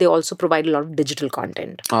textbook, but they also provide a lot of digital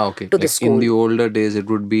content Okay. to the Like school. in the older days, it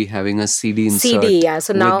would be having a CD insert CD, yeah.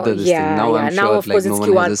 So now, with this thing. Now I'm Now sure of like course no it's one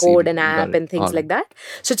has QR a code CD. and Got app it. and things All like right. that.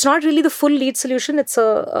 So it's not really the full LEAD solution. It's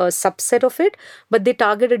a subset of it, but they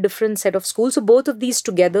target a different set of schools. So both of these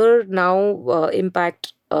together now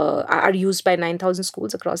are used by 9,000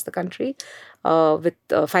 schools across the country, with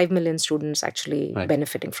 5 million students actually Right.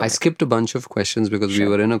 benefiting from I it. skipped a bunch of questions because we Sure.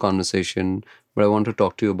 were in a conversation, but I want to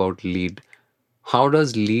talk to you about LEAD. How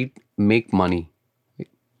does LEAD make money?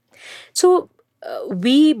 So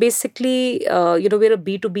we basically, we're a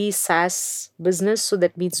B2B SaaS business. So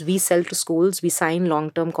that means we sell to schools, we sign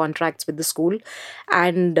long-term contracts with the school,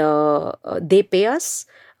 and they pay us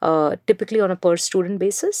typically on a per student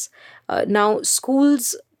basis. Now,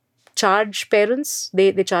 schools charge parents,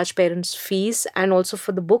 they charge parents fees, and also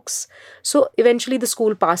for the books. So eventually the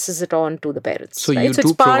school passes it on to the parents. So right? you So do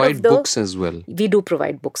it's part provide of the books as well. We do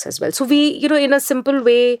provide books as well. So we, in a simple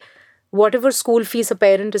way, whatever school fees a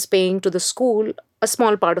parent is paying to the school, a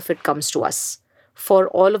small part of it comes to us for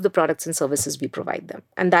all of the products and services we provide them.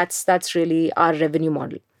 And that's really our revenue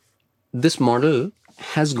model. This model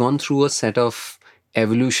has gone through a set of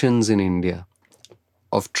evolutions in India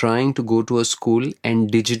of trying to go to a school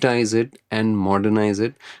and digitize it and modernize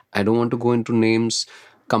it. I don't want to go into names.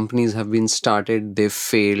 Companies have been started, they've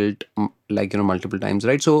failed, multiple times,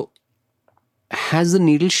 right? So has the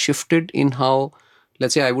needle shifted in how,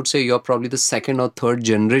 let's say, I would say you're probably the second or third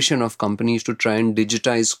generation of companies to try and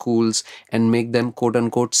digitize schools and make them quote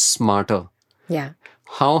unquote smarter? Yeah.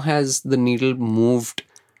 How has the needle moved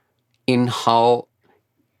in how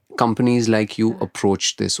companies like you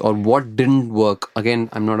approach this, or what didn't work? Again,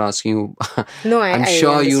 I'm not asking you. No, I'm I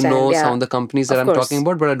sure you understand. know Yeah. some of the companies that Of I'm course. talking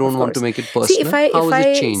about, but I don't Of want to course. make it See, personal. How has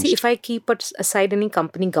it changed? if I keep aside any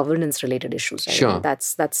company governance related issues, right? Sure.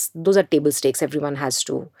 That's those are table stakes. Everyone has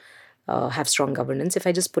to have strong governance. If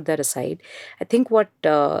I just put that aside, I think what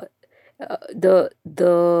that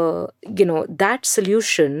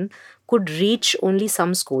solution could reach only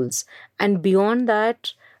some schools, and beyond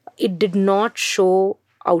that, it did not show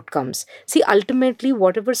outcomes. See, ultimately,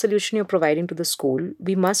 whatever solution you're providing to the school,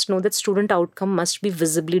 we must know that student outcome must be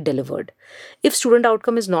visibly delivered. If student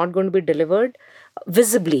outcome is not going to be delivered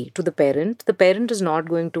visibly to the parent is not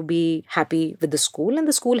going to be happy with the school, and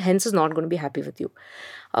the school hence is not going to be happy with you.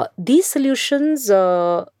 These solutions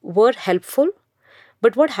were helpful,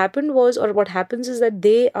 but what happened was, or what happens is that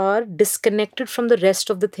they are disconnected from the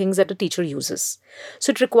rest of the things that a teacher uses.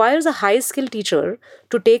 So it requires a high skilled teacher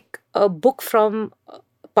to take a book from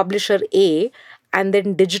publisher A and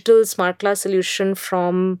then digital smart class solution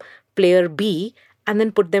from player B and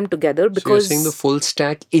then put them together, So you're because saying the full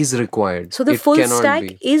stack is required. so the It full cannot stack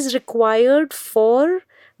be. is required for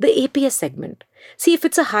the APS segment. See, if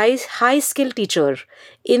it's a high skill teacher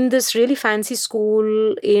in this really fancy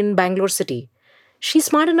school in Bangalore city, she's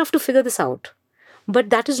smart enough to figure this out.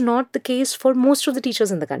 But that is not the case for most of the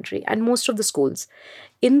teachers in the country and most of the schools.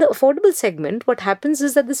 In the affordable segment, what happens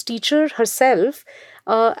is that this teacher herself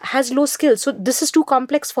has low skills. So this is too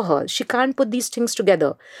complex for her. She can't put these things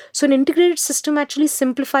together. So an integrated system actually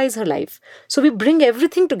simplifies her life. So we bring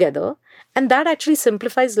everything together, and that actually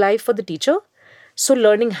simplifies life for the teacher. So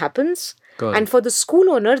learning happens. Got And it. for the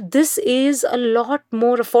school owner, this is a lot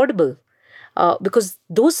more affordable because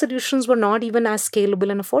those solutions were not even as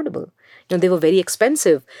scalable and affordable. They were very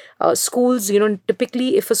expensive. Schools,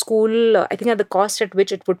 typically if a school, I think at the cost at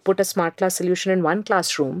which it would put a smart class solution in one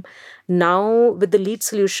classroom, now with the LEAD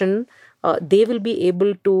solution, they will be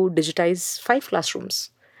able to digitize 5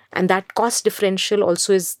 classrooms. And that cost differential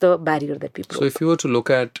also is the barrier that we So broke. if you were to look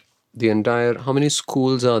at the entire, how many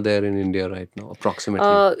schools are there in India right now,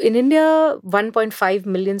 approximately? In India, 1.5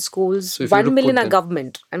 million schools, So if you were to 1 million put are them,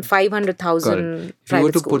 government and got it. 500,000 If you were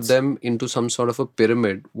private to put schools. them into some sort of a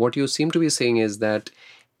pyramid, what you seem to be saying is that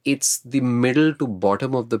it's the middle to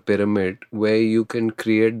bottom of the pyramid where you can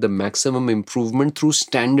create the maximum improvement through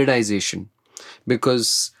standardization.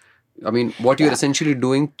 Because, I mean, what you're Yeah. essentially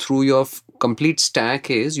doing through your complete stack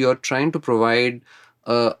is you're trying to provide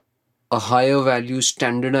a, a higher value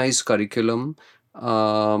standardized curriculum,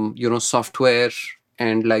 software,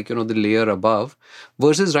 and like, the layer above,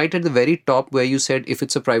 versus right at the very top where you said if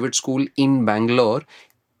it's a private school in Bangalore,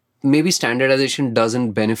 maybe standardization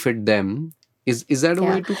doesn't benefit them. Is that a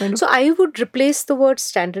Yeah. way to kind of? So I would replace the word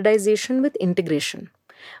standardization with integration.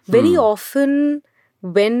 Very Hmm. often,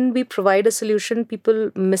 when we provide a solution,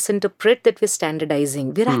 people misinterpret that we're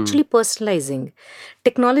standardizing. We're Hmm. actually personalizing.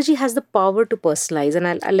 Technology has the power to personalize, and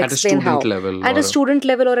I'll At a explain student how. level At or a student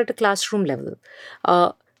level or at a classroom level.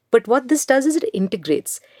 But what this does is it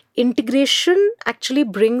integrates. Integration actually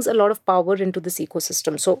brings a lot of power into this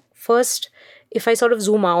ecosystem. So, first, if I sort of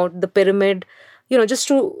zoom out, the pyramid, just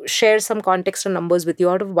to share some context and numbers with you,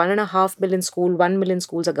 out of 1.5 million school, 1 million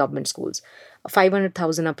schools are government schools.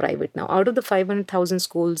 500,000 are private now. Out of the 500,000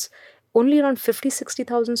 schools, only around 50,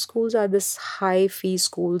 60,000 schools are this high fee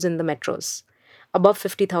schools in the metros, above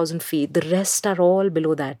 50,000 fee. The rest are all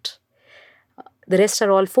below that. The rest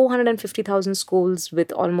are all 450,000 schools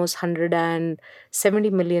with almost 170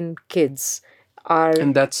 million kids are,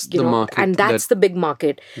 and that's the market and that that's the big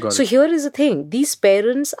market. got So it. here is the thing. These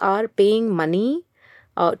parents are paying money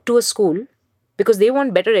to a school because they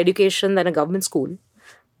want better education than a government school.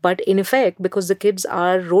 But in effect, because the kids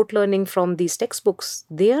are rote learning from these textbooks,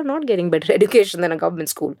 they are not getting better education than a government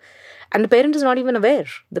school. And the parent is not even aware.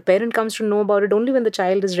 The parent comes to know about it only when the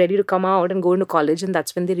child is ready to come out and go into college. And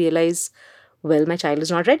that's when they realize, well, my child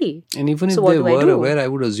is not ready. And even So if what they do I were do? aware, I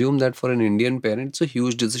would assume that for an Indian parent, it's a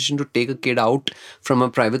huge decision to take a kid out from a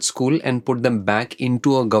private school and put them back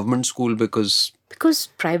into a government school because, Because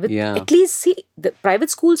private, yeah. at least, see, the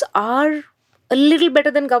private schools are a little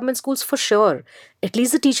better than government schools for sure. At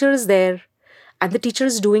least the teacher is there and the teacher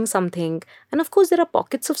is doing something. And of course, there are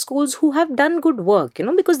pockets of schools who have done good work,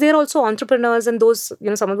 because they're also entrepreneurs, and those,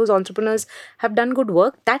 some of those entrepreneurs have done good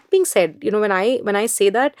work. That being said, when I say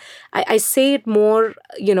that, I say it more,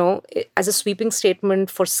 as a sweeping statement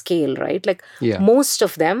for scale, right? Like Yeah. most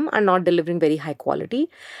of them are not delivering very high quality.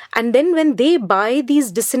 And then when they buy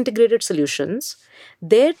these disintegrated solutions,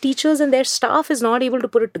 their teachers and their staff is not able to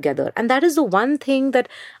put it together. And that is the one thing that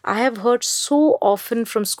I have heard so often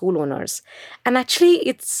from school owners. And actually,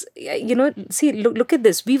 it's, see, look at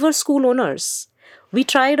this. We were school owners. We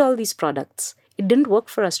tried all these products. It didn't work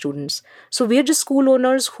for our students. So we're just school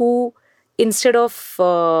owners who, instead of,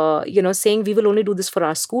 saying we will only do this for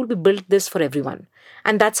our school, we built this for everyone.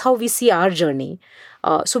 And that's how we see our journey.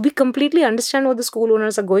 So we completely understand what the school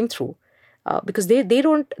owners are going through. Because they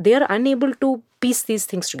are unable to piece these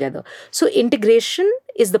things together. So integration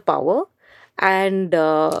is the power. And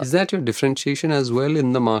Is that your differentiation as well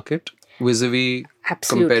in the market vis-a-vis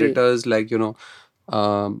absolutely, competitors? Like,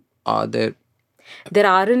 are there? there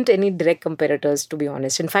aren't any direct competitors, to be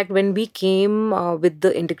honest. In fact, when we came with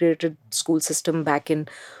the integrated school system back in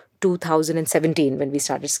 2017, when we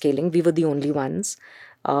started scaling, we were the only ones.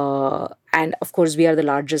 And of course, we are the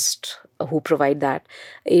largest who provide that.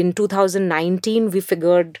 In 2019, we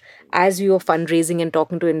figured, as we were fundraising and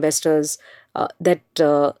talking to investors,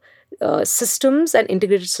 that systems and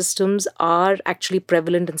integrated systems are actually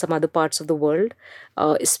prevalent in some other parts of the world,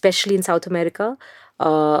 especially in South America.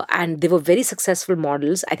 and they were very successful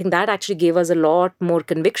models. I think that actually gave us a lot more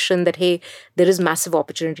conviction that, hey, there is massive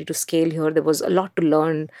opportunity to scale here. There was a lot to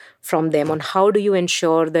learn from them on how do you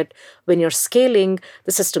ensure that when you're scaling,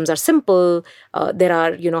 the systems are simple. There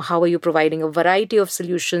are, how are you providing a variety of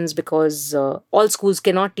solutions, because all schools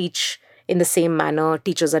cannot teach in the same manner.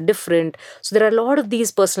 Teachers are different. So there are a lot of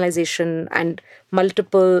these personalization and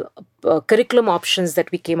multiple curriculum options that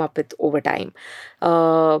we came up with over time.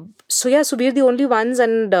 So we're the only ones,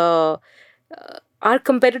 and our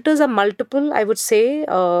competitors are multiple, I would say.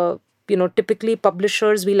 Typically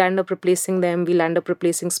publishers, we'll end up replacing them. We'll end up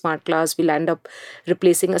replacing Smart Class. We'll end up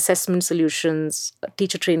replacing assessment solutions,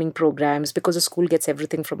 teacher training programs, because the school gets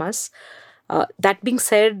everything from us. That being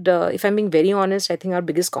said, if I'm being very honest, I think our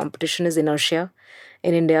biggest competition is inertia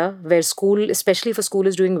in India, where school, especially if a school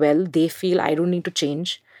is doing well, they feel I don't need to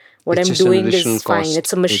change. What It's I'm just an doing additional is fine. cost.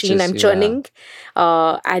 It's a It's machine just, I'm yeah. churning.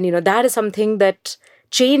 And, that is something that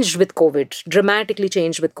changed with COVID, dramatically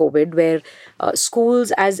changed with COVID, where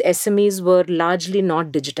schools as SMEs were largely not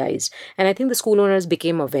digitized. And I think the school owners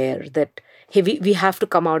became aware that, hey, we have to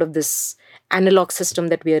come out of this analog system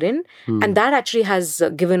that we are in. And that actually has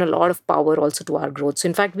given a lot of power also to our growth. So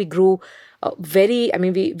in fact, we grew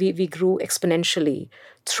we grew exponentially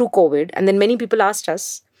through COVID. And then many people asked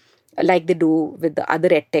us, like they do with the other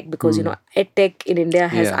edtech, because edtech in India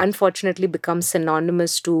has Yeah. unfortunately become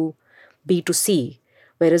synonymous to B2C,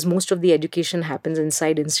 whereas most of the education happens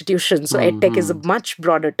inside institutions. So edtech is a much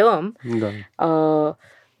broader term. Got it.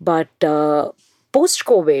 But post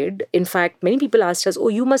COVID, in fact, many people asked us, "Oh,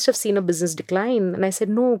 you must have seen a business decline." And I said,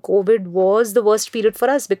 "No, COVID was the worst period for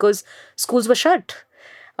us because schools were shut.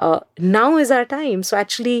 Now is our time." So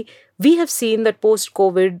actually, we have seen that post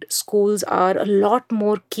COVID, schools are a lot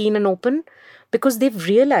more keen and open because they've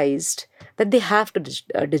realized that they have to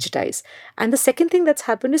digitize. And the second thing that's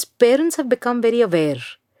happened is parents have become very aware,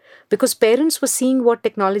 because parents were seeing what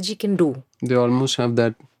technology can do. They almost have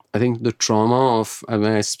that, I think, the trauma of, I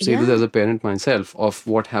mean, I say this Yeah. as a parent myself, of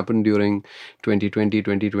what happened during 2020,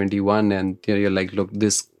 2021. And you're like, look,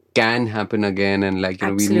 this can happen again. And like,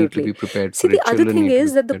 we need to be Absolutely. prepared See, for it. the other Children thing need to be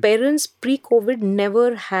is that the prepared. parents pre COVID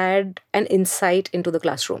never had an insight into the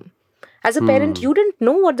classroom. As a parent, you didn't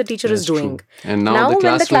know what the teacher is That's doing. true. And now the Now, when the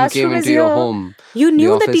classroom came classroom is into your here, home. you The knew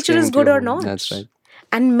the office teacher came is into good your or home. not. That's right.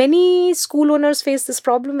 And many school owners face this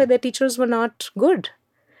problem where their teachers were not good.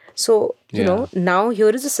 So, Yeah. now here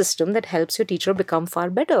is a system that helps your teacher become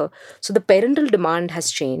far better. So the parental demand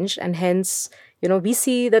has changed, and hence, we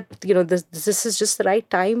see that, this is just the right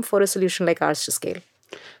time for a solution like ours to scale.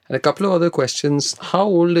 And a couple of other questions. How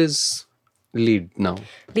old is Lead now?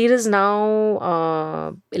 Lead is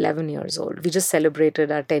now 11 years old. We just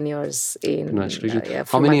celebrated our 10 years in Congratulations. a How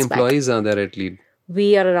few many months back. employees are there at Lead?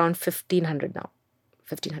 We are around 1,500 now,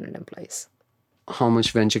 1,500 employees. How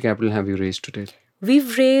much venture capital have you raised to date?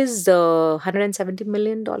 We've raised $170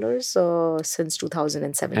 million since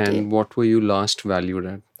 2017. And what were you last valued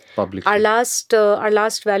at publicly? Our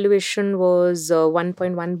last valuation was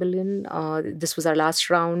 1.1 billion. This was our last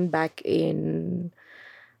round back in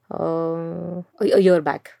a year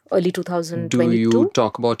back, early Do 2022. you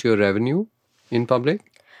talk about your revenue in public?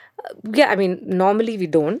 Yeah, I mean, normally we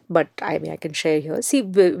don't, but I mean, I can share here. See,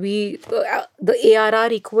 the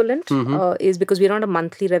ARR equivalent is, because we're not a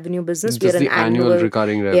monthly revenue business. Just We're an the annual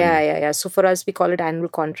recurring revenue. Yeah. So for us, we call it annual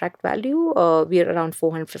contract value. We are around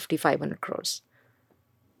 450, 500 crores.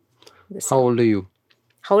 How old are you?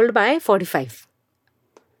 How old am I? 45.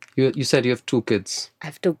 You said you have two kids. I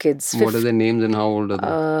have two kids. What are their names and how old are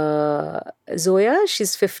they? Zoya,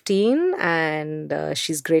 she's 15 and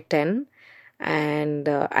she's grade 10. And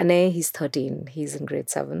Anay, he's 13. He's in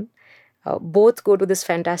grade 7. Both go to this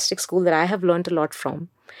fantastic school that I have learned a lot from.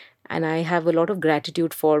 And I have a lot of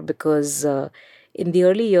gratitude for, because in the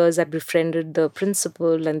early years, I befriended the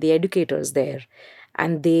principal and the educators there.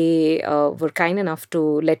 And they were kind enough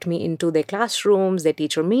to let me into their classrooms, their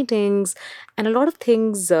teacher meetings, and a lot of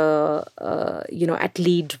things, at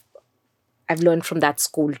LEAD, I've learned from that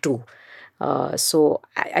school too. So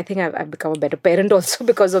I think I've become a better parent also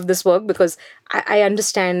because of this work, because I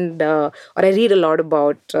understand or I read a lot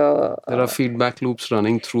about. There are feedback loops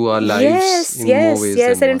running through our lives Yes, in more ways than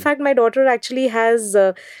and in one. fact, my daughter actually has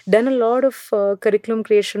done a lot of curriculum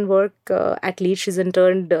creation work at LEAD. She's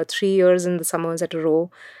interned 3 years in the summers at a row.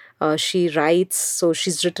 She writes, so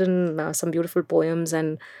she's written some beautiful poems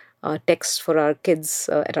and texts for our kids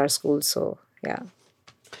at our school. So yeah.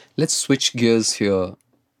 Let's switch gears here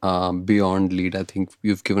beyond LEAD. I think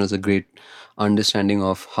you've given us a great understanding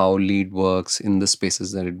of how LEAD works in the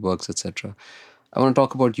spaces that it works, etc. I want to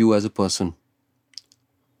talk about you as a person.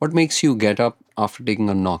 What makes you get up after taking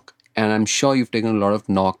a knock And I'm sure you've taken a lot of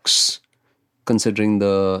knocks considering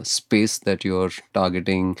the space that you're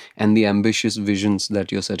targeting and the ambitious visions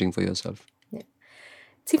that you're setting for yourself. Yeah.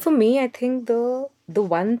 See, for me, I think the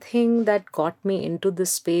one thing that got me into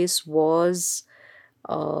this space was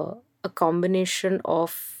uh, a combination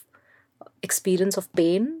of experience of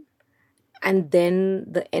pain and then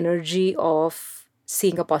the energy of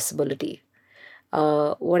seeing a possibility.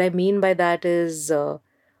 What I mean by that is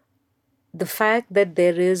the fact that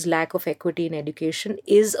there is lack of equity in education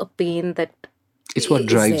is a pain that It's what is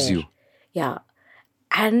drives there. you. Yeah.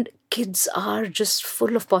 And kids are just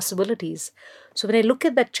full of possibilities. So when I look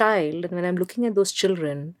at that child and when I'm looking at those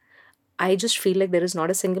children, I just feel like there is not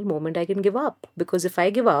a single moment I can give up. Because if I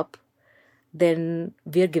give up, then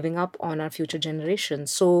we are giving up on our future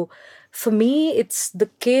generations. So for me, it's the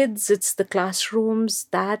kids, it's the classrooms.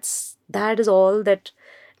 That is all that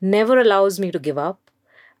never allows me to give up.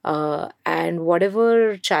 And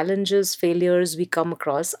whatever challenges, failures we come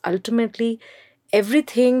across, ultimately,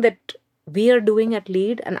 everything that we are doing at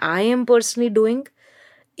Lead and I am personally doing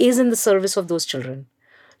is in the service of those children.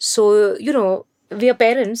 So, we are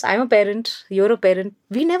parents. I'm a parent. You're a parent.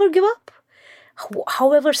 We never give up.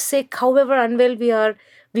 However sick, however unwell we are,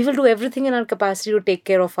 we will do everything in our capacity to take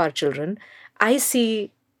care of our children. I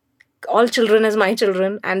see all children as my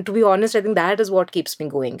children. And to be honest, I think that is what keeps me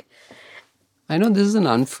going. I know this is an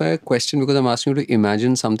unfair question because I'm asking you to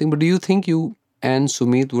imagine something, but do you think you and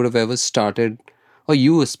Sumit would have ever started, or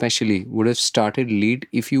you especially, would have started Lead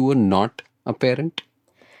if you were not a parent?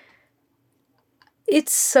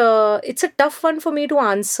 It's a tough one for me to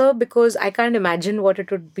answer because I can't imagine what it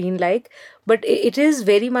would been like. But it is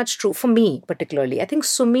very much true for me, particularly. I think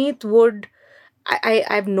Sumit would.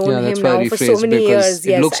 I've known Yeah, that's him why I now for so rephrased many because years. it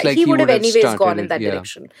Yes, looks like he he would have would have anyways started gone in it. that Yeah.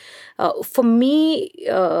 direction. For me,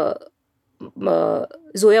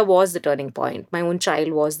 Zoya was the turning point. My own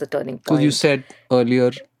child was the turning Because you point. said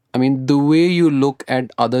earlier, I mean, the way you look at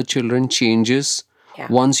other children changes Yeah.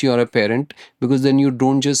 once you're a parent, because then you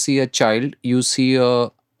don't just see a child, you see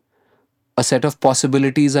a set of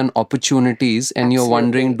possibilities and opportunities, and you're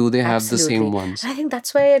wondering, Absolutely. do they have the same Absolutely. ones? And I think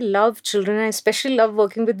that's why I love children. I especially love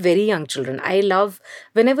working with very young children. I love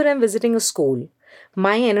whenever I'm visiting a school,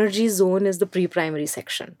 my energy zone is the pre primary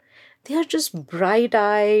section. They are just bright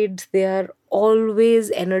eyed, they are always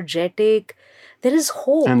energetic. There is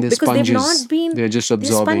hope And they're because they've not sponges, been, they're just they're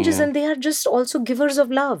absorbing. sponges Yeah. and they are just also givers of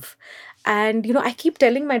love. And, I keep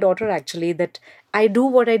telling my daughter actually that I do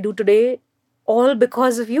what I do today all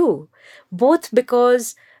because of you, both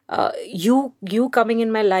because you coming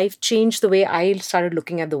in my life changed the way I started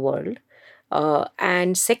looking at the world,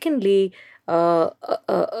 and secondly,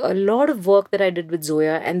 a lot of work that I did with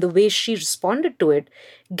Zoya and the way she responded to it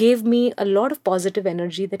gave me a lot of positive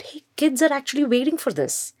energy that hey, kids are actually waiting for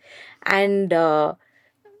this, and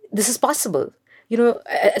this is possible.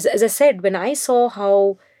 As I said, when I saw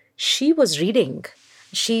how she was reading,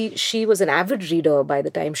 she was an avid reader by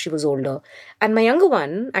the time she was older, and my younger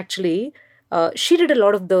one actually, she did a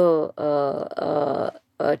lot of the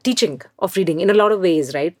teaching of reading in a lot of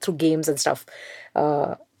ways, right, through games and stuff.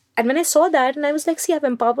 Uh, and when I saw that, and I was like, see, I've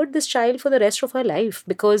empowered this child for the rest of her life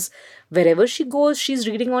because wherever she goes, she's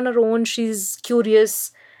reading on her own, she's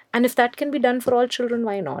curious. And if that can be done for all children,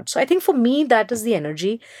 why not? So I think for me, that is the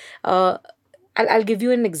energy. Uh, I'll give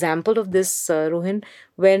you an example of this, Rohin.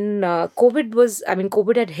 When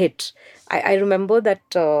COVID had hit. I remember that,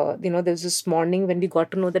 there was this morning when we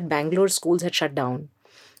got to know that Bangalore schools had shut down.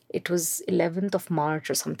 It was 11th of March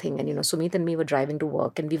or something. And, Sumit and me were driving to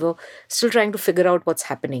work and we were still trying to figure out what's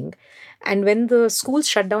happening. And when the schools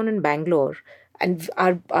shut down in Bangalore, and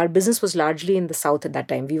our business was largely in the south at that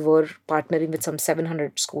time, we were partnering with some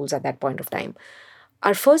 700 schools at that point of time.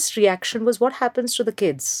 Our first reaction was what happens to the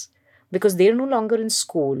kids? Because they're no longer in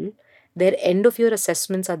school, their end of year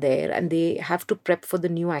assessments are there, and they have to prep for the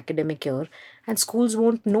new academic year, and schools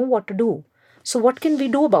won't know what to do. So, what can we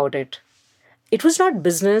do about it? It was not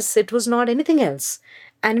business, it was not anything else.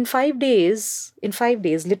 And in 5 days,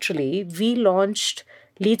 literally, we launched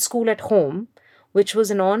Lead School at Home, which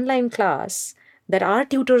was an online class that our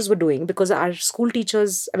tutors were doing because our school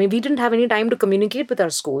teachers, I mean, we didn't have any time to communicate with our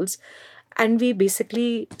schools. And we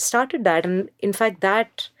basically started that. And in fact,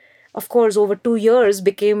 that, of course, over 2 years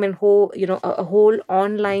became a whole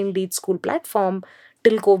online Lead School platform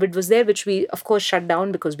till COVID was there, which we, of course, shut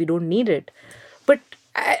down because we don't need it. But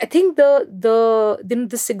I think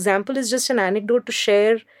this example is just an anecdote to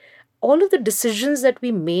share. All of the decisions that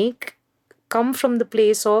we make come from the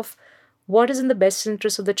place of what is in the best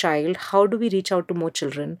interest of the child, how do we reach out to more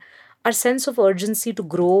children. Our sense of urgency to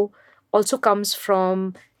grow also comes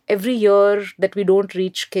from every year that we don't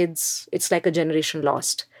reach kids, it's like a generation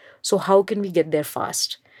lost. So how can we get there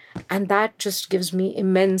fast? And that just gives me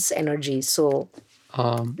immense energy. So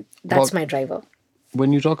Um, that's about my driver.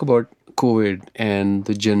 when you talk about COVID and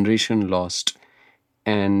the generation lost,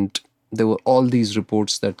 and there were all these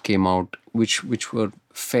reports that came out, which were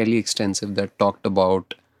fairly extensive, that talked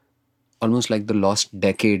about almost like the lost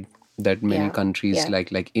decade that many Yeah. countries Yeah.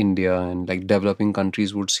 like India and like developing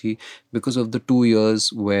countries would see, because of the 2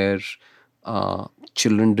 years where uh,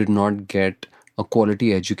 children did not get a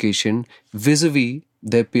quality education vis-a-vis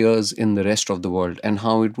their peers in the rest of the world, and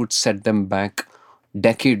how it would set them back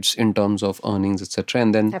decades in terms of earnings, etc.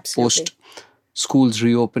 And then Absolutely. post schools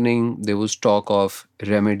reopening, there was talk of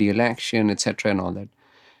remedial action, etc., and all that.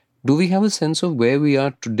 Do we have a sense of where we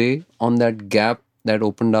are today on that gap that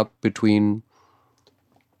opened up between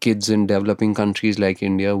kids in developing countries like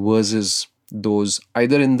India versus those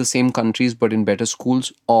either in the same countries but in better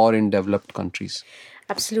schools, or in developed countries?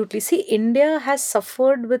 Absolutely. See, India has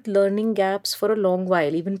suffered with learning gaps for a long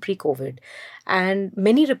while, even pre COVID. And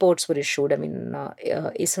many reports were issued. I mean,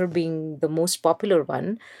 ACER being the most popular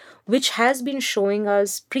one, which has been showing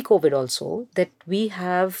us pre COVID also that we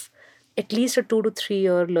have at least a 2 to 3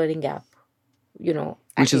 year learning gap, Which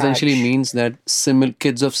at essentially large. means that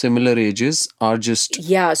kids of similar ages are just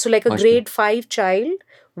Yeah, so like a much better. grade 5 child,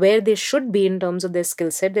 where they should be in terms of their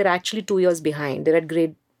skill set, they're actually 2 years behind. They're at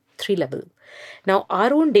grade 3 level. Now,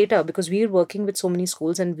 our own data, because we are working with so many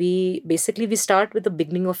schools, and we start with the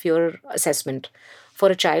beginning of your assessment for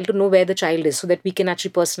a child to know where the child is so that we can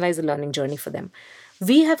actually personalize the learning journey for them.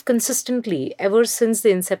 We have consistently, ever since the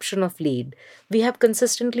inception of LEAD, we have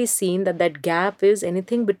consistently seen that that gap is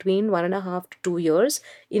anything between 1.5 to 2 years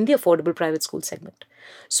in the affordable private school segment.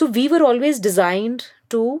 So we were always designed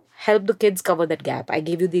to help the kids cover that gap. I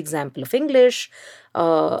gave you the example of English,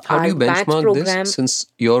 How do our you math benchmark this, program. since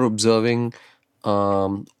you're observing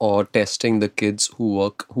or testing the kids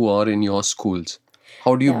who are in your schools?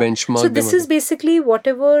 How do you Yeah. So benchmark them this is again? basically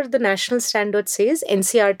whatever the national standard says.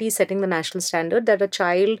 NCRT is setting the national standard that a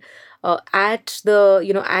child at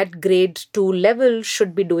the at grade 2 level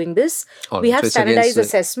should be doing this. All We right, so have it's against standardized the.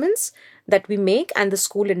 assessments that we make, and the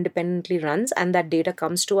school independently runs, and that data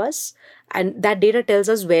comes to us, and that data tells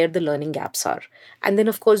us where the learning gaps are. And then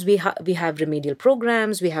of course we have remedial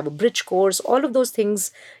programs, we have a bridge course, all of those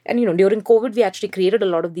things. And during COVID we actually created a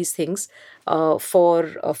lot of these things for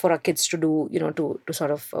our kids to do, to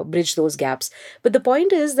sort of bridge those gaps. But the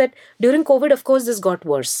point is that during COVID, of course, this got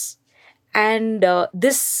worse. And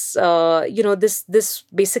this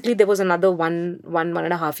basically, there was another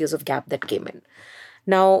 1.5 years of gap that came in.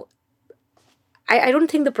 Now, I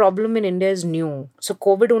don't think the problem in India is new. So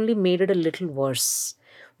COVID only made it a little worse.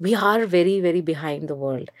 We are very, very behind the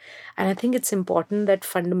world. And I think it's important that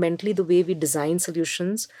fundamentally the way we design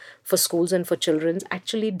solutions for schools and for children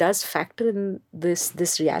actually does factor in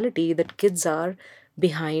this reality that kids are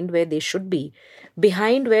behind where they should be,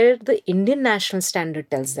 behind where the Indian national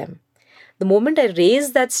standard tells them. The moment I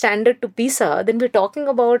raise that standard to PISA, then we're talking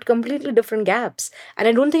about completely different gaps. And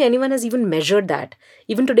I don't think anyone has even measured that.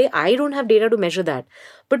 Even today, I don't have data to measure that.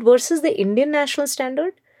 But versus the Indian national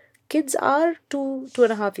standard, kids are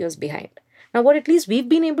 2.5 years behind. Now, what at least we've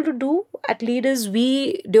been able to do at LEAD is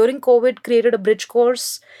we, during COVID, created a bridge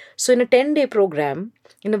course. So, in a 10-day program,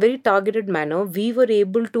 in a very targeted manner, we were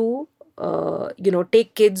able to,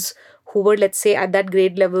 take kids who were, let's say, at that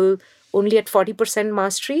grade level only at 40%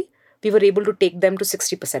 mastery. We were able to take them to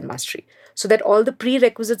 60% mastery so that all the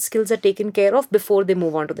prerequisite skills are taken care of before they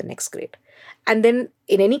move on to the next grade. And then,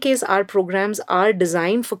 in any case, our programs are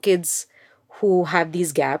designed for kids who have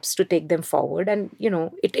these gaps to take them forward. And,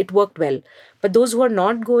 it worked well. But those who are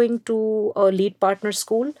not going to a lead partner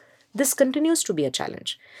school, this continues to be a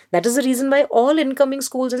challenge. That is the reason why all incoming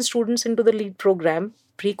schools and students into the lead program,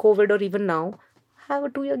 pre COVID or even now, have a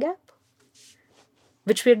 2 year gap,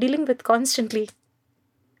 which we are dealing with constantly.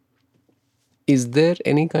 Is there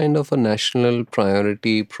any kind of a national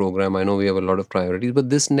priority program? I know we have a lot of priorities, but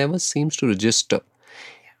this never seems to register.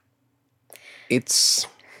 It's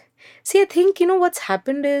See, I think what's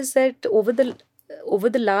happened is that over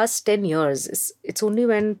the last 10 years, it's only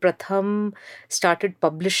when Pratham started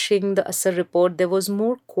publishing the Asar report, there was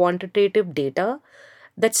more quantitative data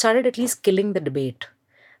that started at least killing the debate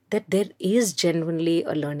that there is genuinely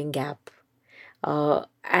a learning gap.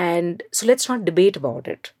 And so let's not debate about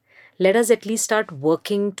it. Let us at least start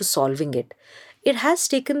working to solving it. It has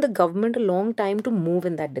taken the government a long time to move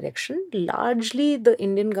in that direction. Largely, the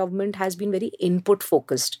Indian government has been very input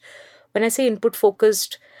focused. When I say input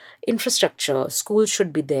focused, infrastructure, schools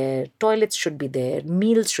should be there, toilets should be there,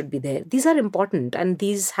 meals should be there. These are important, and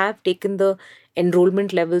these have taken the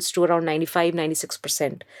enrollment levels to around 95,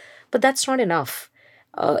 96%. But that's not enough.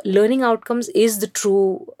 learning outcomes is the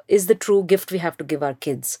true gift we have to give our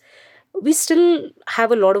kids. We still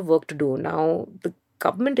have a lot of work to do. Now the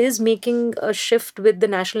government is making a shift with the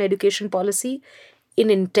national education policy. In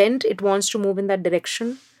intent, it wants to move in that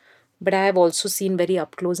direction, but I have also seen very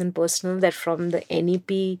up close and personal that from the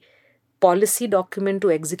NEP policy document to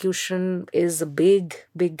execution is a big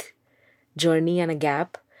journey and a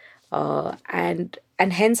gap. And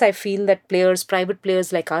hence I feel that private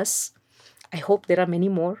players like us, I hope there are many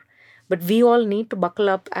more, but we all need to buckle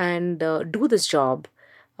up and do this job,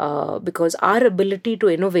 because our ability to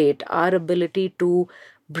innovate, our ability to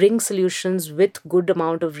bring solutions with good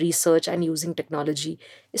amount of research and using technology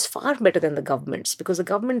is far better than the government's, because the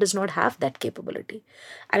government does not have that capability.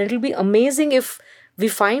 And it'll be amazing if we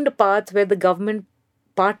find a path where the government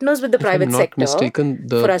partners with the If I'm private not sector mistaken,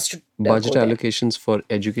 for the us to budget go there. allocations for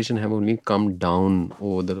education have only come down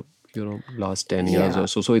over the last 10 years Yeah. or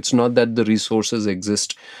so. So it's not that the resources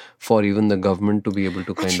exist for even the government to be able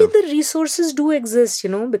to kind Actually, of. the resources do exist,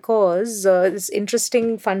 because this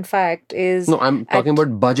interesting fun fact is No, I'm talking at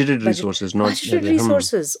about budgeted budget resources, not. budgeted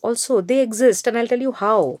resources also they exist, and I'll tell you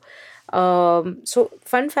how. So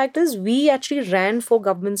fun fact is we actually ran 4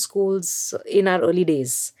 government schools in our early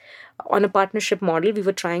days on a partnership model. We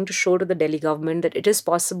were trying to show to the Delhi government that it is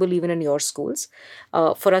possible even in your schools,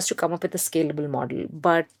 for us to come up with a scalable model,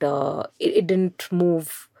 but it didn't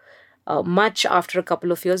move much after a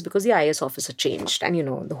couple of years because the IS officer changed and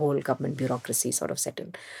the whole government bureaucracy sort of set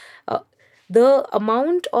in. Uh, the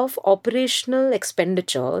amount of operational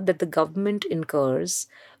expenditure that the government incurs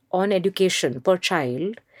on education per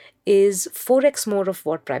child is 4x more of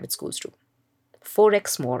what private schools do.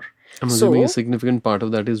 4x more. I'm assuming a So significant part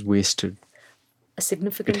of that is wasted. a It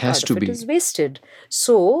significant has part to of it be. is wasted.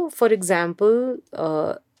 So, for example,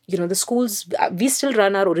 the schools, we still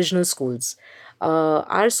run our original schools.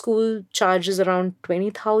 Our school charges around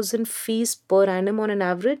 20,000 fees per annum on an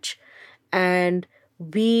average, and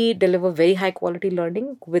we deliver very high quality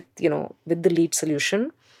learning with the LEAD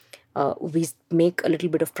solution. We make a little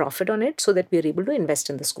bit of profit on it so that we are able to invest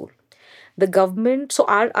in the school. The government, so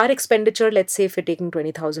our expenditure, let's say if we're taking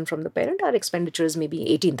 20,000 from the parent, our expenditure is maybe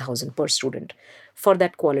 18,000 per student for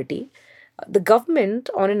that quality. The government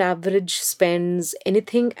on an average spends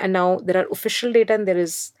anything, and now there are official data and there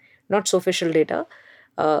is not so official data.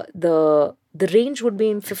 The range would be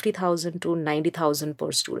in 50,000 to 90,000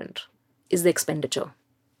 per student is the expenditure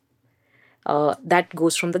that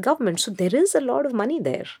goes from the government. So there is a lot of money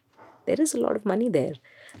there. There is a lot of money there.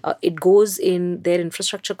 It goes in their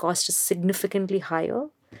infrastructure cost is significantly higher.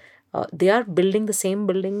 They are building the same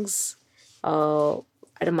buildings uh,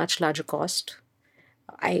 at a much larger cost.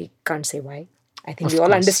 I can't say why. I think we Of all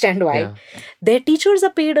course. understand why. Yeah. Their teachers are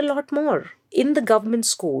paid a lot more. In the government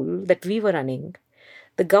school that we were running,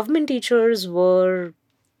 the government teachers were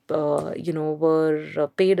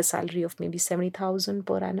paid a salary of maybe 70,000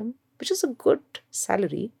 per annum, which is a good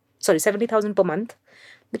salary. Sorry, 70,000 per month,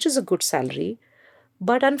 which is a good salary.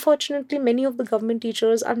 But unfortunately, many of the government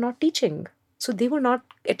teachers are not teaching. So they were not,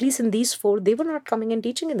 at least in these 4, they were not coming and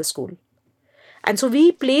teaching in the school. And so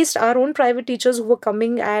we placed our own private teachers who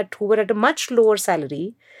were at a much lower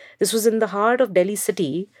salary. This was in the heart of Delhi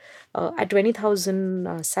city, at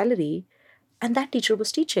 20,000 salary, and that teacher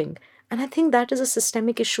was teaching. And I think that is a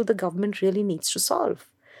systemic issue the government really needs to solve,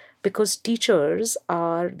 because there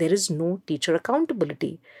is no teacher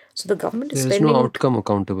accountability. So the government is There is no spending outcome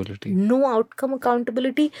accountability. no outcome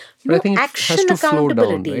accountability, But I no think it has action to flow down, right?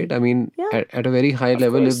 accountability. I mean, Yeah, at a very high of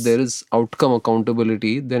level, if course. there is outcome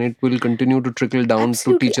accountability, then it will continue to trickle down to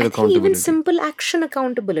Absolutely. teacher I think even accountability. simple action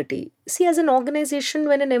accountability. See, as an organization,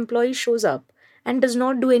 when an employee shows up and does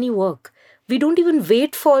not do any work, we don't even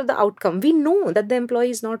wait for the outcome. We know that the employee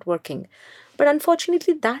is not working. But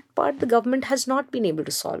unfortunately, that part the government has not been able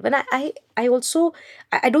to solve. And I also,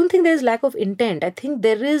 I don't think there's lack of intent. I think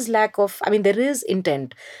there is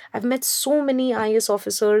intent. I've met so many IS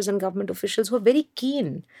officers and government officials who are very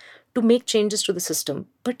keen to make changes to the system.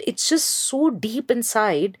 But it's just so deep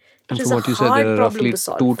inside, it And is from a what you said, there hard are problem to roughly two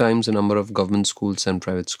solve. times the number of government schools and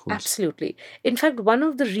private schools. Absolutely. In fact, one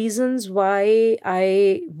of the reasons why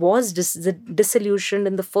I was disillusioned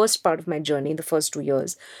in the first part of my journey, in the first 2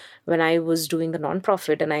 years, when I was doing the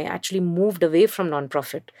nonprofit and I actually moved away from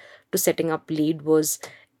nonprofit to setting up LEAD, was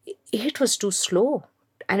it was too slow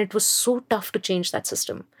and it was so tough to change that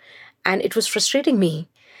system. And it was frustrating me.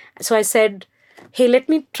 So I said, hey, let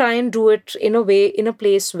me try and do it in a way, in a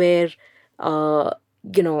place where, uh,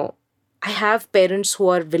 you know, I have parents who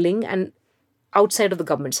are willing and outside of the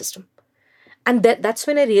government system. And that's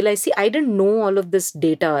when I realized, see, I didn't know all of this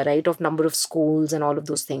data, right, of number of schools and all of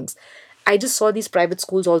those things. I just saw these private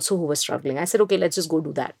schools also who were struggling. I said, okay, let's just go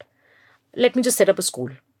do that. Let me just set up a school.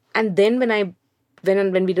 And then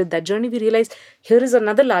when we did that journey, we realized here is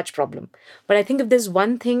another large problem. But I think if there's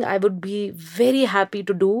one thing I would be very happy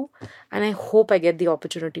to do, and I hope I get the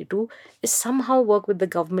opportunity to, is somehow work with the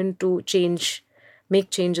government to make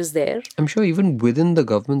changes there. I'm sure even within the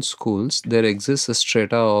government schools, there exists a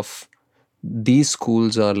strata of these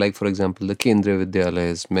schools are like, for example, the Kendriya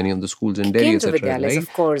Vidyalayas, many of the schools in Delhi, Kendra etc. Vidyalayas, Right?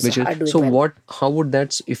 of course, Which is are doing so. well. How would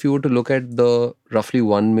that? If you were to look at the roughly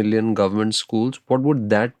 1 million government schools, what would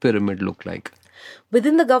that pyramid look like?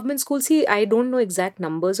 Within the government school, see, I don't know exact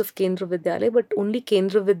numbers of Kendra Vidyalaya, but only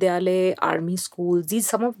Kendra Vidyalaya, army schools,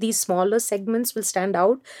 some of these smaller segments will stand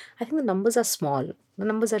out. I think the numbers are small. The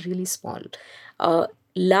numbers are really small. Uh,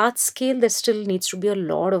 Large scale, there still needs to be a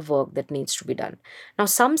lot of work that needs to be done. Now,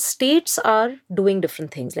 some states are doing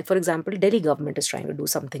different things. Like, for example, Delhi government is trying to do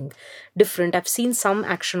something different. I've seen some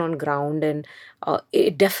action on ground, and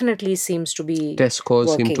it definitely seems to be Test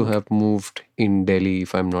scores seem to working. have moved in Delhi,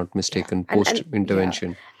 if I'm not mistaken, post And yeah,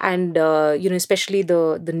 intervention. and especially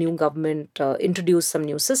the new government introduced some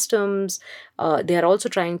new systems. They are also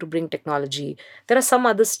trying to bring technology. There are some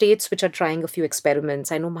other states which are trying a few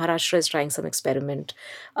experiments. I know Maharashtra is trying some experiment.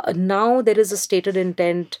 Now there is a stated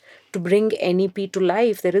intent to bring NEP to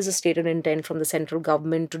life. There is a stated intent from the central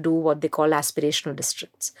government to do what they call aspirational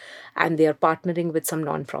districts, and they are partnering with some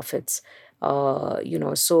non-profits.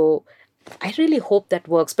 So I really hope that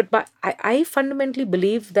works. But I fundamentally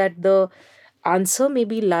believe that the answer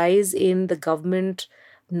maybe lies in the government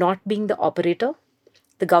not being the operator,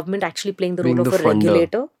 the government actually playing the role Being of the a funder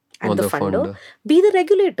regulator or and the the funder. funder. Be the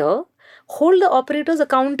regulator, hold the operators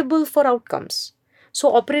accountable for outcomes.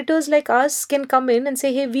 So operators like us can come in and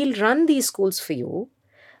say, hey, we'll run these schools for you.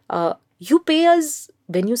 You pay us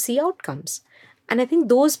when you see outcomes. And I think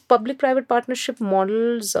those public private partnership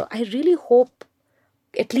models, I really hope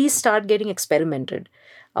at least start getting experimented.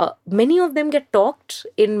 Many of them get talked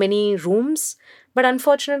in many rooms, but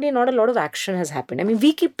unfortunately, not a lot of action has happened. I mean,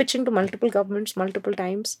 we keep pitching to multiple governments multiple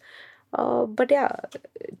times. But yeah,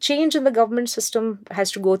 change in the government system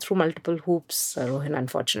has to go through multiple hoops, Rohin,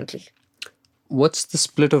 unfortunately. What's the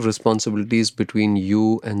split of responsibilities between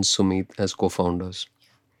you and Sumit as co-founders?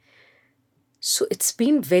 So it's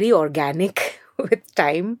been very organic with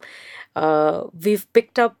time. We've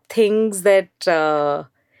picked up things that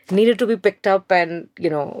needed to be picked up, and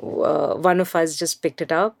one of us just picked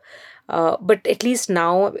it up. But at least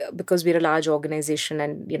now, because we're a large organization,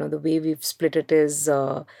 and the way we've split it is,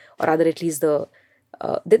 or rather, at least there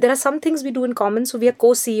are some things we do in common. So we are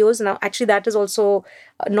co-CEOs now. Actually, that is also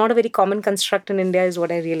not a very common construct in India, is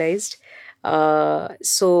what I realized.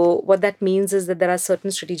 So what that means is that there are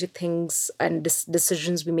certain strategic things and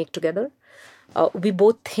decisions we make together. We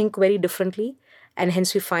both think very differently, and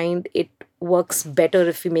hence we find it works better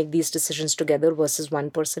if we make these decisions together versus one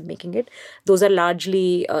person making it. Those are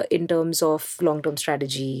largely in terms of long-term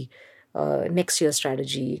strategy, next year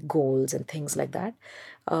strategy, goals, and things like that.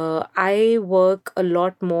 I work a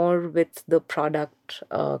lot more with the product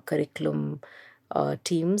curriculum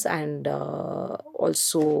teams, and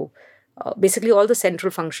also basically all the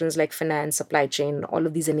central functions like finance, supply chain, all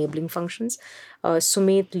of these enabling functions.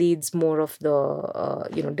 Sumit leads more of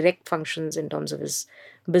the direct functions in terms of his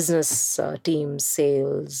business teams,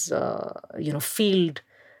 sales, field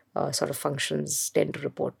sort of functions tend to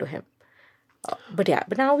report to him. But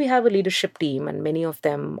now we have a leadership team, and many of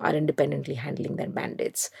them are independently handling their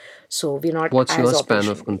mandates. So we're not What's as your span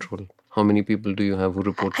of operational. control? How many people do you have who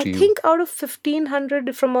report I to you? think out of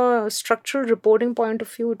 1,500, from a structural reporting point of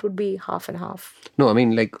view, it would be half and half. No, I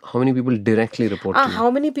mean, like, how many people directly report to you?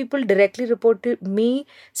 How many people directly report to me?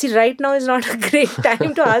 See, right now is not a great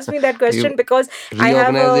time to ask me that question, You because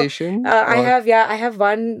reorganization or I have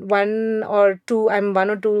one or two. I'm one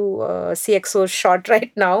or two CXOs short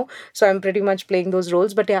right now, so I'm pretty much playing those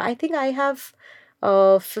roles. But yeah, I think I have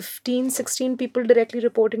 15, 16 people directly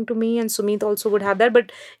reporting to me, and Sumit also would have that.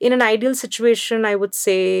 But in an ideal situation, I would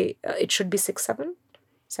say it should be six,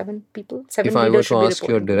 seven people. if Seven I were leaders to should be ask your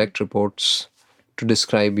reporting to me. direct reports to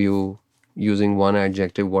describe you using one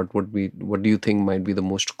adjective, what do you think might be the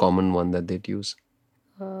most common one that they'd use?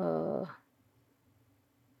 Uh,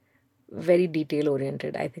 Very detail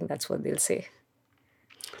oriented. I think that's what they'll say.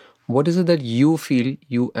 What is it that you feel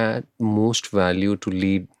you add most value to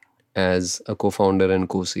lead as a co-founder and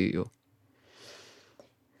co-CEO?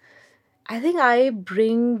 I think I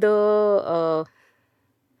bring I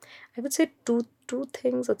would say two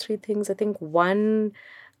things or three things. I think one,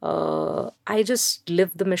 I just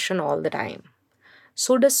live the mission all the time.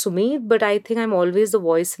 So does Sumit, but I think I'm always the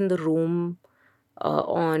voice in the room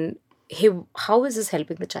on, hey, how is this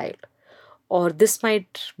helping the child? or this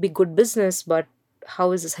might be good business, but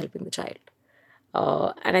how is this helping the child?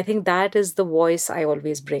 And I think that is the voice I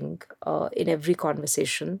always bring in every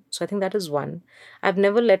conversation. So I think that is one. I've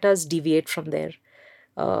never let us deviate from there.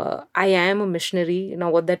 I am a missionary. Now,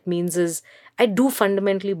 what that means is I do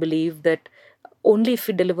fundamentally believe that only if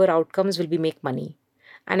we deliver outcomes will we make money.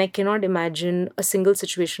 And I cannot imagine a single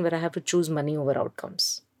situation where I have to choose money over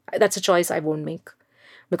outcomes. That's a choice I won't make.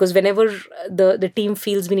 Because whenever the team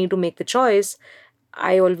feels we need to make the choice,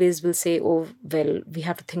 I always will say, oh, well, we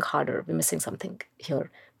have to think harder. We're missing something here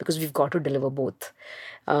because we've got to deliver both.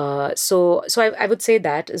 So I would say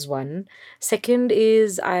that is one. Second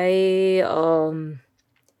is I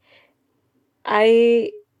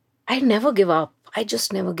I never give up. I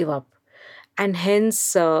just never give up. And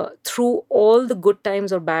hence, through all the good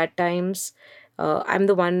times or bad times, I'm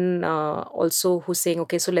the one also who's saying,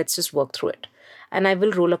 okay, so let's just work through it. And I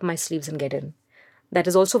will roll up my sleeves and get in. That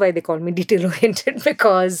is also why they call me detail oriented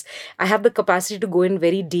because I have the capacity to go in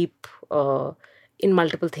very deep in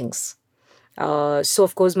multiple things. So,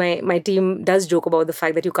 of course, my team does joke about the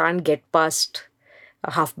fact that you can't get past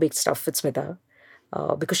half baked stuff with Smita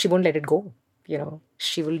because she won't let it go.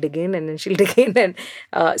 She will dig in and then she'll dig in, and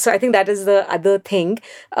so I think that is the other thing,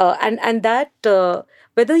 and that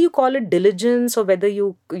whether you call it diligence or whether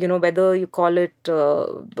you call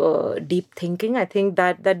it deep thinking, I think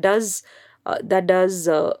that does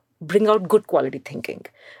bring out good quality thinking.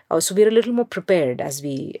 So we're a little more prepared as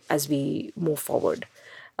we move forward,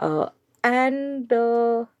 and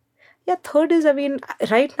yeah, third is, I mean,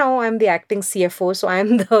 right now I'm the acting CFO, so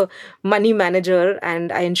I'm the money manager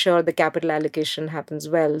and I ensure the capital allocation happens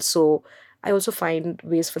well. So I also find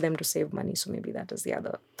ways for them to save money. So maybe that is the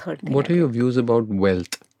other third thing I What are your do. views about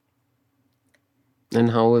wealth and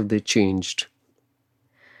how have they changed?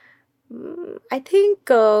 I think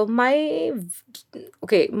my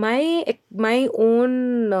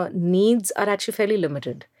own needs are actually fairly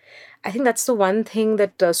limited. I think that's the one thing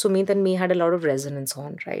that Sumit and me had a lot of resonance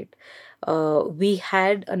on, right? We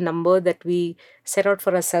had a number that we set out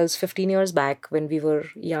for ourselves 15 years back when we were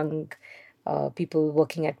young people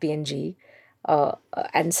working at PNG,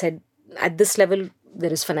 and said at this level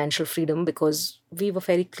there is financial freedom because we were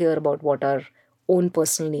very clear about what our own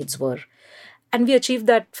personal needs were. And we achieved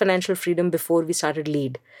that financial freedom before we started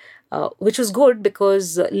LEAD, which was good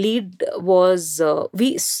because LEAD was,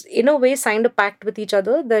 in a way, signed a pact with each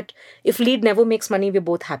other that if LEAD never makes money, we're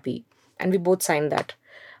both happy. And we both signed that.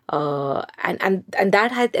 And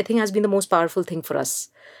that, I think, has been the most powerful thing for us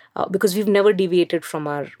because we've never deviated from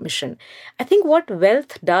our mission. I think what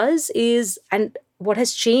wealth does is, and what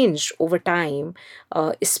has changed over time,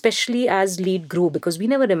 especially as LEAD grew, because we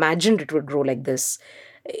never imagined it would grow like this.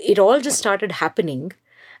 It all just started happening.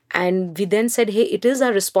 And we then said, hey, it is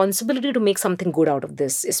our responsibility to make something good out of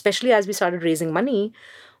this. Especially as we started raising money,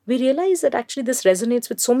 we realized that actually this resonates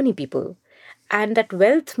with so many people. And that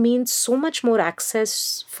wealth means so much more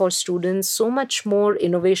access for students, so much more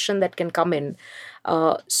innovation that can come in.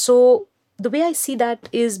 So the way I see that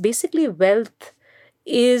is basically wealth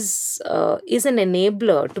is an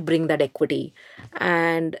enabler to bring that equity,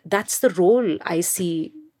 and that's the role I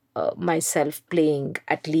see myself playing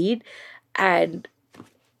at LEAD. And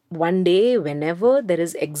one day, whenever there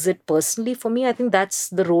is exit personally for me, I think that's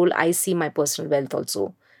the role I see my personal wealth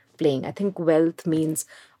also playing. I think wealth means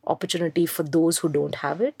opportunity for those who don't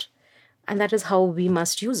have it, and that is how we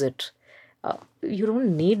must use it. You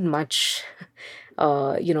don't need much,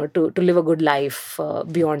 to live a good life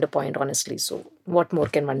beyond a point, honestly. So, what more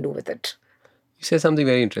can one do with it? You said something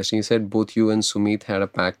very interesting. You said both you and Sumit had a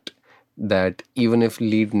pact that even if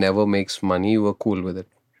lead never makes money, you were cool with it.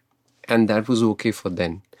 And that was okay for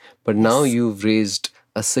then. But now Yes, you've raised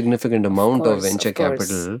a significant amount of venture of course.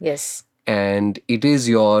 capital, Yes, and it is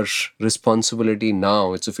your responsibility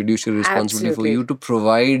now. It's a fiduciary responsibility for you absolutely. to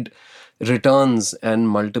provide returns and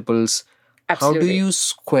multiples. How do Absolutely. you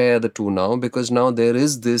square the two now? Because now there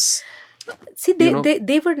is this, See, you they, know, they,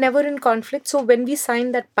 they were never in conflict. So when we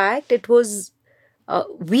signed that pact, it was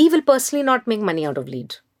we will personally not make money out of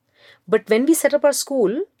LEAD. But when we set up our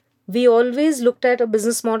school, we always looked at a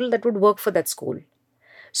business model that would work for that school.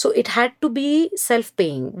 So it had to be self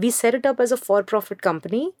paying. We set it up as a for profit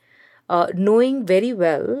company, knowing very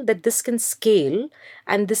well that this can scale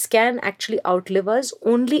and this can actually outlive us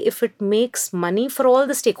only if it makes money for all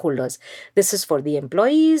the stakeholders. This is for the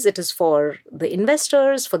employees, it is for the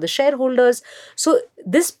investors, for the shareholders. So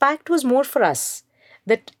this pact was more for us,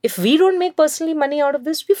 that if we don't make personally money out of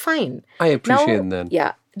this, we're fine. I Now, appreciate that.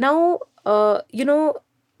 yeah, now,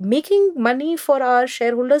 making money for our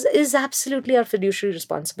shareholders is absolutely our fiduciary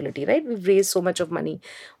responsibility, right? We've raised so much of money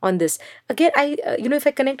on this. Again, if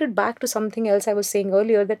I connected back to something else I was saying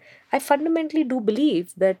earlier, that I fundamentally do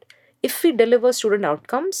believe that if we deliver student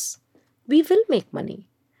outcomes, we will make money.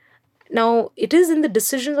 Now, it is in the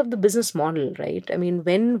decisions of the business model, right? I mean,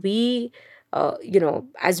 when we,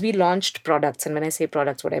 as we launched products, and when I say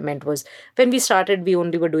products, what I meant was when we started, we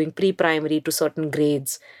only were doing pre primary to certain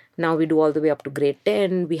grades. Now we do all the way up to grade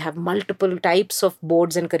 10. We have multiple types of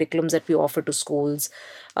boards and curriculums that we offer to schools.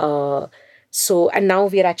 And now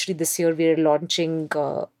we are actually this year, we are launching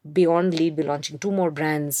beyond LEAD, we're launching two more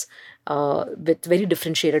brands with very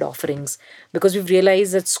differentiated offerings, because we've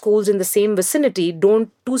realized that schools in the same vicinity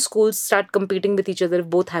don't two schools start competing with each other if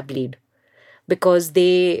both have LEAD, because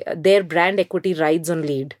their brand equity rides on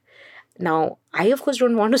LEAD. Now, I of course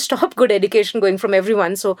don't want to stop good education going from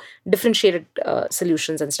everyone, so differentiated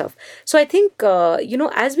solutions and stuff. So I think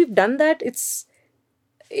as we've done that, it's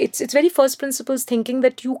very first principles thinking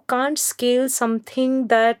that you can't scale something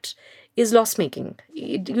that is loss making.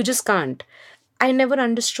 You just can't. I never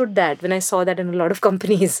understood that when I saw that in a lot of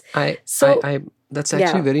companies. So That's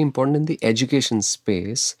actually yeah, very important in the education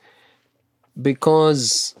space,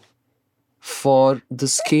 because for the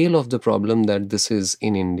scale of the problem that this is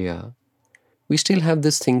in India, we still have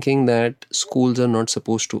this thinking that schools are not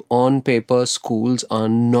supposed to, on paper, schools are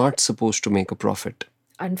not supposed to make a profit.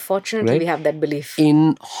 unfortunately, we Right? have that belief.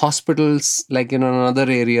 In hospitals, like in another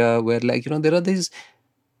area where, like, there are these,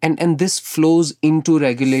 and this flows into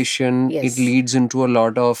regulation. It Yes, leads into a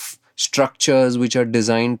lot of structures which are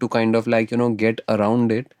designed to kind of, like, get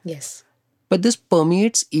around it. yes, But this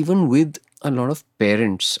permeates even with a lot of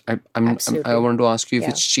parents. I absolutely. want to ask you if Yeah,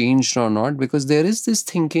 it's changed or not, because there is this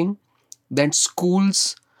thinking that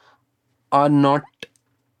schools are not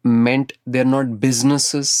they're not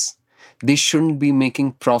businesses. They shouldn't be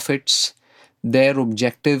making profits. Their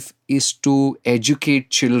objective is to educate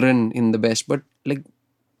children in the best. But, like,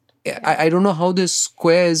 yeah, I don't know how this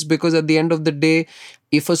squares, because at the end of the day,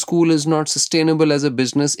 if a school is not sustainable as a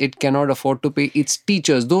business, it cannot afford to pay its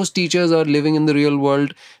teachers. Those teachers are living in the real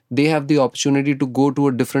world. They have the opportunity to go to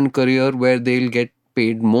a different career where they'll get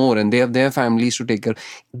paid more, and they have their families to take care.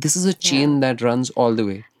 This is a yeah. chain that runs all the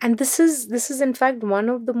way. And this is in fact one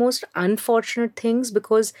of the most unfortunate things,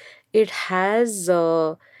 because it has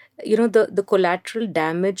the collateral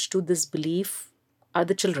damage to this belief are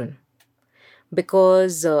the children,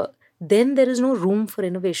 because then there is no room for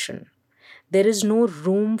innovation. There is no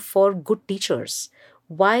room for good teachers.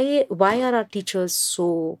 Why are our teachers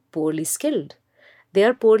so poorly skilled? They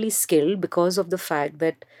are poorly skilled because of the fact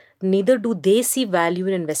that neither do they see value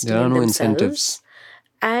in There investing are in no themselves, incentives.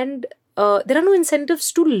 and there are no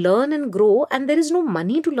incentives to learn and grow, and there is no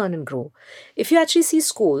money to learn and grow. If you actually see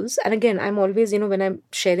schools, and again, I'm always, when I'm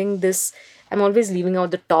sharing this, I'm always leaving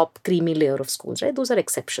out the top creamy layer of schools, right? Those are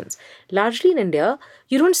exceptions. Largely in India,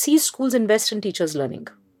 you don't see schools invest in teachers learning.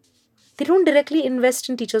 They don't directly invest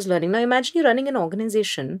in teachers learning. Now imagine you're running an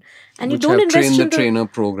organization and you Which don't have invest trained the in the trainer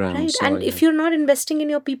right. programs. And Or, if you're not investing in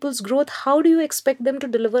your people's growth, how do you expect them to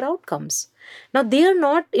deliver outcomes? Now they are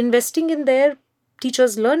not investing in their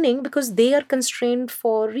teachers learning because they are constrained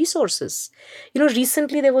for resources.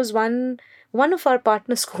 Recently there was one of our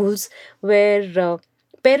partner schools where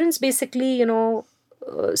parents basically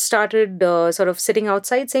started sort of sitting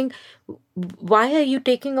outside saying, why are you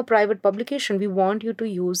taking a private publication? We want you to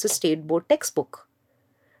use the state board textbook.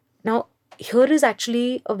 Now, here is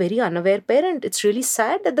actually a very unaware parent. It's really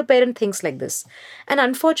sad that the parent thinks like this. And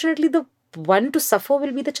unfortunately, the one to suffer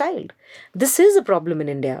will be the child. This is a problem in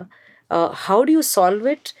India. How do you solve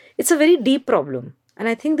it? It's a very deep problem. And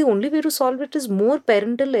I think the only way to solve it is more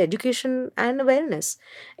parental education and awareness.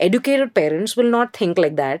 Educated parents will not think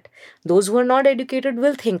like that. Those who are not educated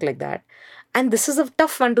will think like that. And this is a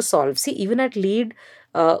tough one to solve. See, even at LEAD,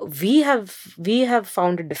 we have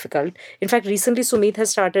found it difficult. In fact, recently Sumit has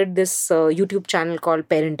started this YouTube channel called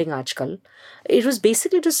Parenting Aajkal. It was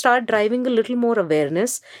basically to start driving a little more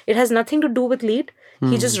awareness. It has nothing to do with LEAD. He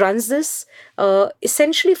hmm. just runs this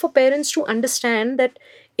essentially for parents to understand that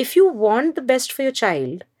if you want the best for your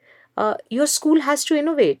child, your school has to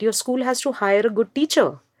innovate. Your school has to hire a good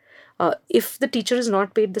teacher. If the teacher is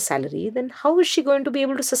not paid the salary, then how is she going to be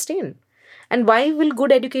able to sustain? And why will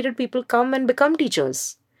good educated people come and become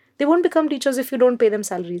teachers? They won't become teachers if you don't pay them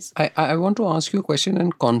salaries. I want to ask you a question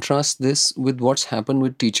and contrast this with what's happened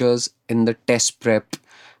with teachers in the test prep,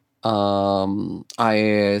 IAS,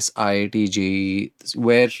 IIT, JEE,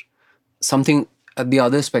 where something at the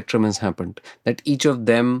other spectrum has happened, that each of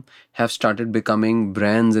them have started becoming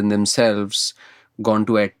brands in themselves, gone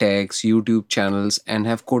to edtechs, YouTube channels, and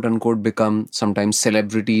have quote unquote become sometimes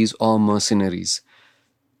celebrities or mercenaries.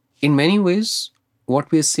 In many ways,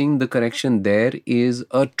 what we're seeing the correction there is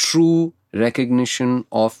a true recognition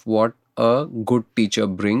of what a good teacher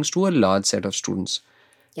brings to a large set of students.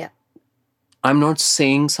 Yeah. I'm not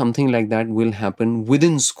saying something like that will happen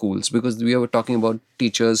within schools, because we are talking about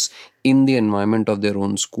teachers in the environment of their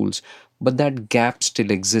own schools. But that gap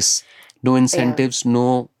still exists. No Yeah. incentives,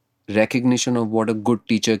 no recognition of what a good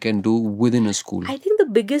teacher can do within a school. I think the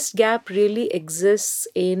biggest gap really exists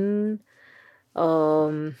in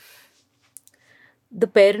um, the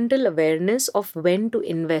parental awareness of when to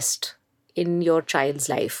invest in your child's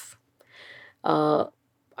life. Uh,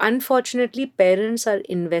 Unfortunately, parents are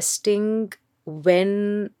investing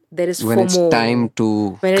when there is When it's time FOMO, to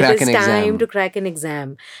when it crack is an time to exam, crack an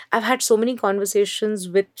exam. I've had so many conversations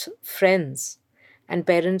with friends and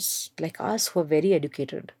parents like us who are very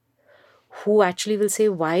educated, who actually will say,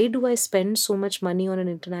 why do I spend so much money on an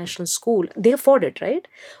international school? They afford it, right?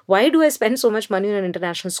 Why do I spend so much money on an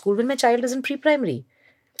international school when my child is in pre-primary?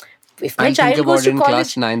 If my I'll think child goes about it to in class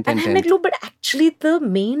college, ninth and and I'm like, 10th. look, but actually the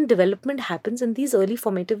main development happens in these early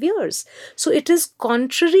formative years. So it is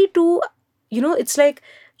contrary to, it's like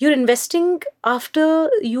you're investing after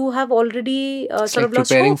you have already It's sort like of lost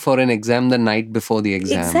preparing hope. for an exam the night before the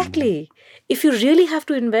exam. Exactly. If you really have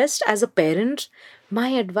to invest as a parent, my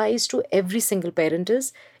advice to every single parent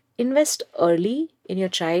is invest early in your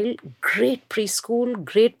child. Great preschool,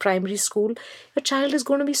 great primary school. Your child is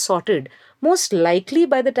going to be sorted. Most likely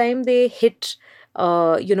by the time they hit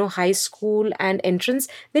high school and entrance,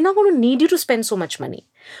 they're not going to need you to spend so much money.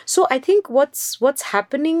 So I think what's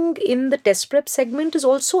happening in the test prep segment is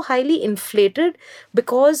also highly inflated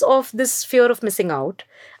because of this fear of missing out.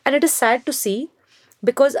 And it is sad to see,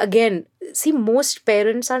 because again, see, most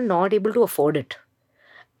parents are not able to afford it,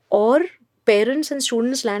 or parents and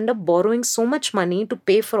students land up borrowing so much money to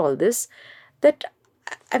pay for all this that,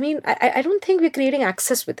 I mean, I don't think we're creating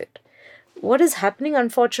access with it. What is happening,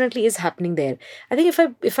 unfortunately, is happening there. I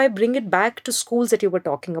think if I bring it back to schools that you were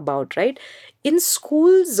talking about, right? In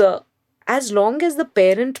schools, as long as the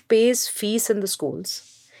parent pays fees in the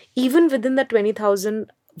schools, even within the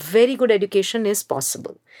 20,000, very good education is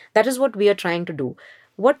possible. That is what we are trying to do.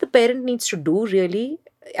 What the parent needs to do really,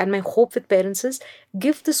 and my hope with parents is,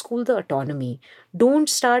 give the school the autonomy. Don't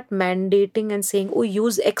start mandating and saying, oh,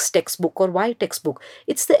 use X textbook or Y textbook.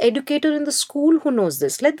 It's the educator in the school who knows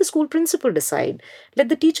this. Let the school principal decide. Let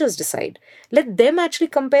the teachers decide. Let them actually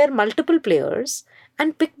compare multiple players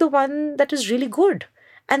and pick the one that is really good.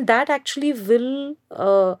 And that actually will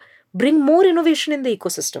bring more innovation in the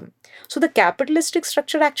ecosystem. So the capitalistic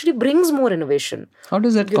structure actually brings more innovation. How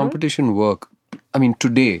does that You know, competition work? I mean,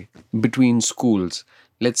 today between schools,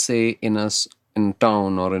 let's say in a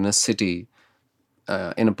town or in a city,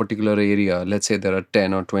 in a particular area, let's say there are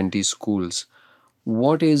 10 or 20 schools.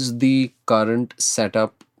 What is the current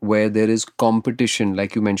setup where there is competition,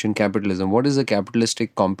 like you mentioned, capitalism? What is the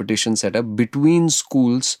capitalistic competition setup between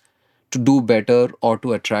schools to do better or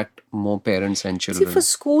to attract more parents and see, for children?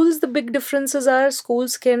 schools, the big differences are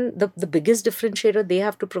schools can, the biggest differentiator they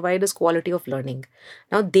have to provide is quality of learning.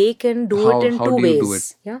 Now, they can do it in How two do you do it?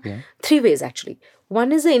 ways. Yeah. Yeah. Three ways, actually.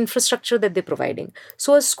 One is the infrastructure that they're providing.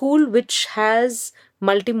 So, a school which has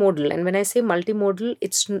multimodal, and when I say multimodal,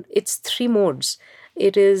 it's three modes.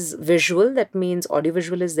 It is visual, that means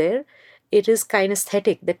audiovisual is there. It is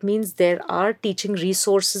kinesthetic, that means there are teaching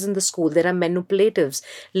resources in the school. There are manipulatives.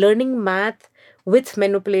 Learning math with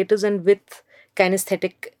manipulatives and with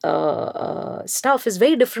kinesthetic stuff is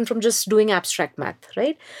very different from just doing abstract math,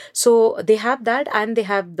 right? So they have that, and they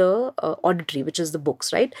have the auditory, which is the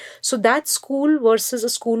books, right? So that school versus a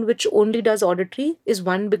school which only does auditory is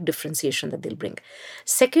one big differentiation that they'll bring.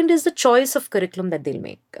 Second is the choice of curriculum that they'll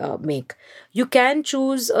make. You can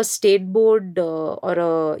choose a state board or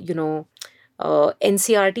a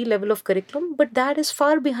NCRT level of curriculum, but that is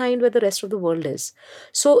far behind where the rest of the world is.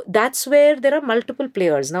 So that's where there are multiple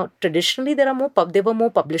players. Now, traditionally, there were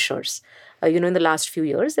more publishers. In the last few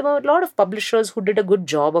years, there were a lot of publishers who did a good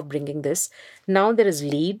job of bringing this. Now there is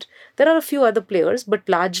LEAD. There are a few other players, but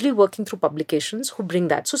largely working through publications who bring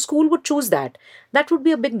that. So school would choose that. That would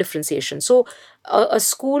be a big differentiation. So a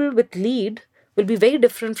school with LEAD will be very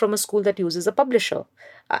different from a school that uses a publisher.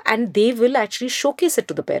 And they will actually showcase it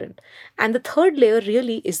to the parent. And the third layer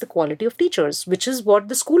really is the quality of teachers, which is what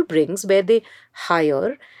the school brings, where they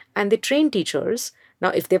hire and they train teachers. Now,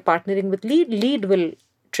 if they're partnering with LEAD will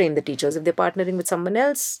train the teachers. If they're partnering with someone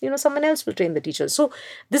else, someone else will train the teachers. So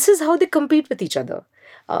this is how they compete with each other.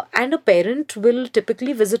 And a parent will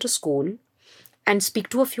typically visit a school and speak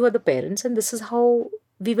to a few other parents, and this is how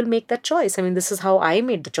we will make that choice. I mean, this is how I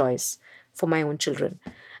made the choice for my own children.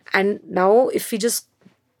 And now, if we just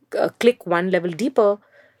click one level deeper,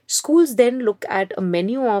 schools then look at a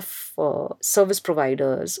menu of service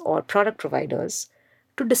providers or product providers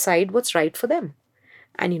to decide what's right for them.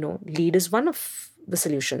 And, LEAD is one of the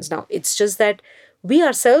solutions. Now, it's just that we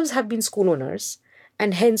ourselves have been school owners,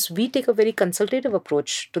 and hence we take a very consultative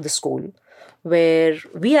approach to the school, where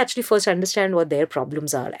we actually first understand what their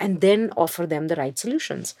problems are and then offer them the right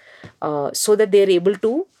solutions, so that they're able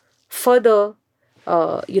to further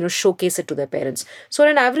showcase it to their parents. So on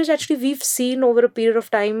an average, actually, we've seen over a period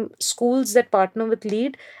of time, schools that partner with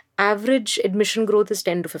LEAD, average admission growth is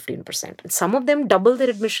 10 to 15%. And some of them double their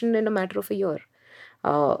admission in a matter of a year.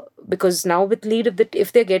 Because now with LEAD,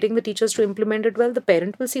 if they're getting the teachers to implement it well, the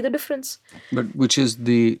parent will see the difference. But which is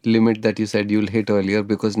the limit that you said you'll hit earlier?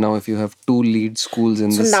 Because now if you have two LEAD schools in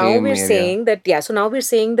the So now same we're area, saying that, yeah, so now we're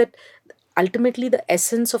saying that ultimately the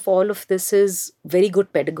essence of all of this is very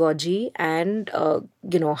good pedagogy and,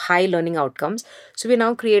 high learning outcomes. So we're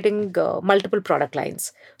now creating multiple product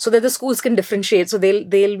lines so that the schools can differentiate. So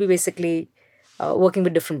they'll be basically working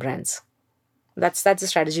with different brands. That's the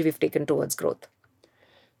strategy we've taken towards growth.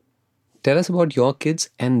 tell us about your kids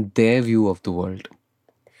and their view of the world.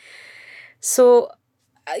 So,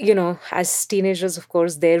 as teenagers, of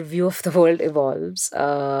course, their view of the world evolves.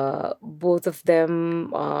 Both of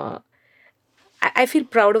them, I feel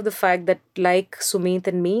proud of the fact that, like Sumit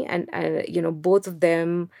and me, and both of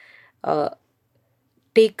them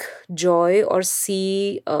take joy or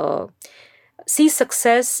see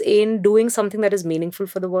success in doing something that is meaningful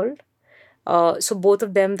for the world. So both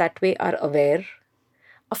of them that way are aware.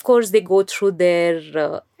 Of course, they go through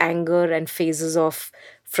their anger and phases of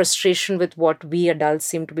frustration with what we adults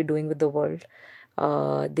seem to be doing with the world.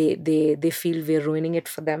 They feel we're ruining it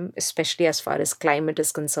for them, especially as far as climate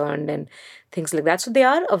is concerned and things like that. So they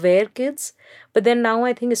are aware kids. But then now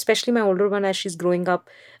I think, especially my older one, as she's growing up,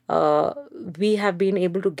 we have been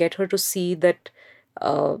able to get her to see that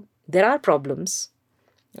there are problems.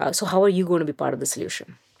 So how are you going to be part of the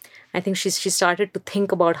solution? I think she started to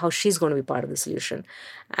think about how she's going to be part of the solution,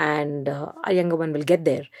 and our younger one will get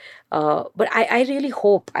there. But I really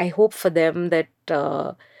I hope for them that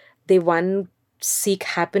they seek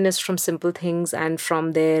happiness from simple things and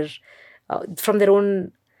from their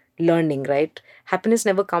own learning. Right? Happiness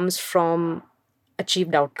never comes from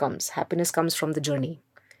achieved outcomes. Happiness comes from the journey.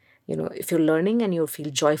 If you're learning and you feel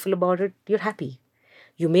joyful about it, you're happy.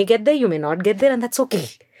 You may get there, you may not get there, and that's okay.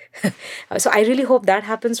 So I really hope that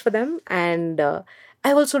happens for them. And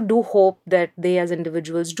I also do hope that they as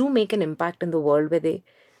individuals do make an impact in the world where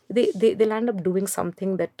they'll end up doing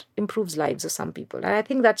something that improves lives of some people. And I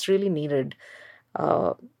think that's really needed.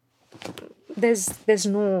 Uh, there's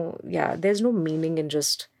no meaning in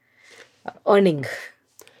just earning.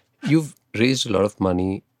 You've raised a lot of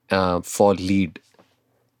money for LEAD.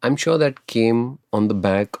 I'm sure that came on the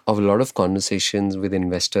back of a lot of conversations with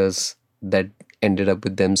investors that ended up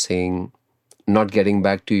with them saying, not getting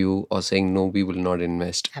back to you, or saying, no, we will not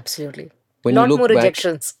invest. Absolutely. When Lot you look more back,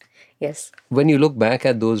 rejections. Yes. when you look back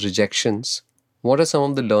at those rejections, what are some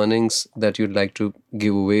of the learnings that you'd like to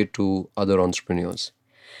give away to other entrepreneurs?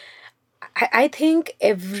 I think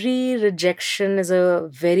every rejection is a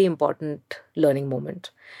very important learning moment.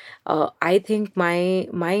 I think my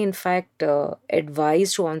in fact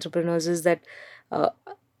advice to entrepreneurs is that uh,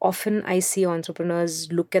 often I see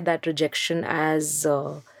entrepreneurs look at that rejection as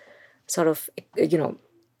sort of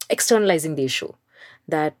externalizing the issue,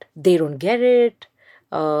 that they don't get it,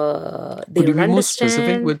 they Could you don't be more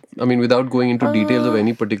specific understand. without going into details of Uh,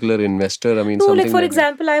 any particular investor? no, like Something for that.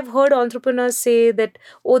 example, I've heard entrepreneurs say that,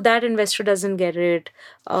 oh, that investor doesn't get it.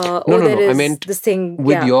 No, Oh, no, there no. I is meant this thing.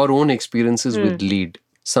 with Yeah. your own experiences Hmm. with LEAD,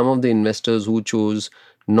 some of the investors who chose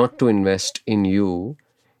not to invest in you,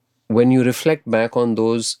 when you reflect back on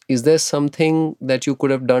those, is there something that you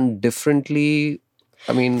could have done differently?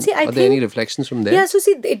 See, I Are there any think, reflections from there? yeah, so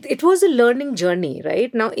see, it was a learning journey,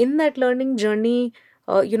 right? Now, in that learning journey,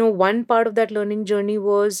 one part of that learning journey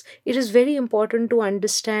was it is very important to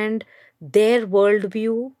understand their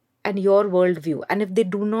worldview and your worldview. And if they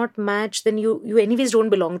do not match, then you anyways don't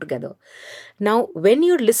belong together. Now, when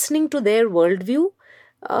you're listening to their worldview,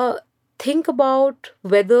 uh, think about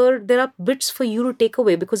whether there are bits for you to take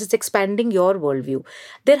away because it's expanding your worldview.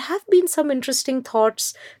 There have been some interesting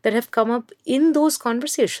thoughts that have come up in those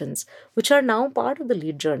conversations, which are now part of the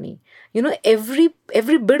lead journey. Every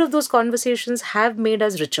bit of those conversations have made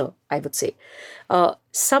us richer, I would say.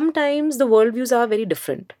 Sometimes the worldviews are very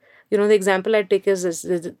different. The example I take is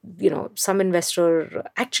some investor,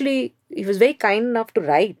 actually, he was very kind enough to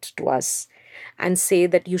write to us and say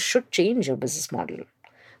that you should change your business model.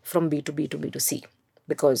 from B to B to B to C,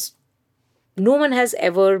 because no one has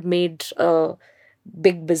ever made a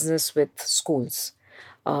big business with schools.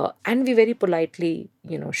 And we very politely,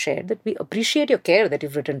 shared that we appreciate your care that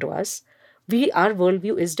you've written to us. Our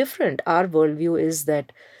worldview is different. Our worldview is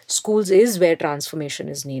that schools is where transformation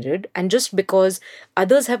is needed. And just because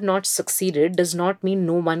others have not succeeded does not mean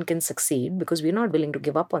no one can succeed, because we're not willing to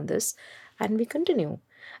give up on this, and we continue.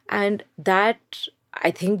 And that,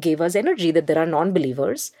 I think, gave us energy, that there are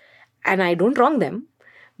non-believers, and I don't wrong them,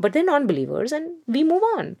 but they're non-believers, and we move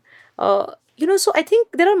on. So I think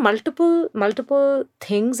there are multiple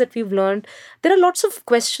things that we've learned. There are lots of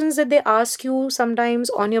questions that they ask you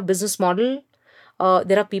sometimes on your business model.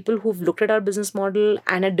 There are people who've looked at our business model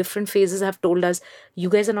and at different phases have told us, you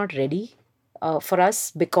guys are not ready for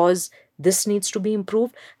us, because this needs to be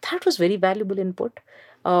improved. That was very valuable input.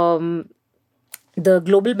 um, the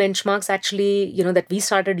global benchmarks, actually, that we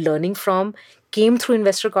started learning from, came through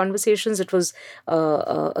investor conversations. It was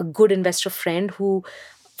a good investor friend who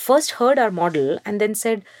first heard our model and then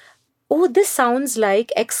said, oh, this sounds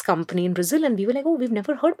like X company in Brazil. And we were like, oh, we've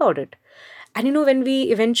never heard about it. And when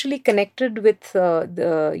we eventually connected with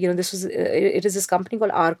it is this company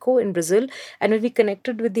called Arco in Brazil. And when we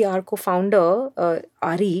connected with the Arco founder,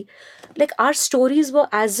 Ari, like, our stories were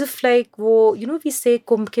as if, like, we say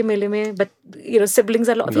kumbh ke mele mein, but siblings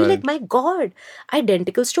are, we like, Right. my God,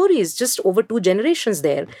 identical stories, just over two generations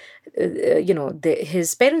there.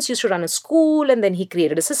 His parents used to run a school, and then he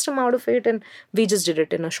created a system out of it, and we just did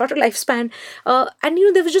it in a shorter lifespan. And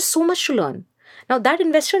there was just so much to learn. Now, that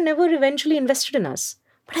investor never eventually invested in us,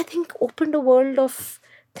 but I think opened a world of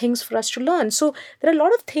things for us to learn. So there are a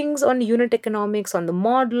lot of things on unit economics, on the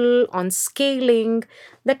model, on scaling,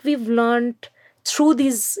 that we've learned through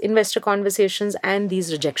these investor conversations and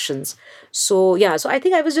these rejections. So yeah, so I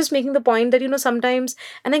think I was just making the point that, sometimes,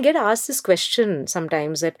 and I get asked this question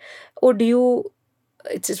sometimes, that, oh, do you,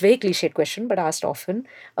 it's a very cliched question, but asked often.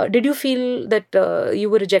 Did you feel that you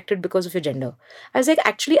were rejected because of your gender? I was like,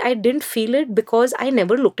 actually, I didn't feel it, because I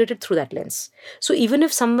never looked at it through that lens. So even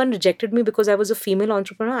if someone rejected me because I was a female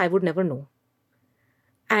entrepreneur, I would never know.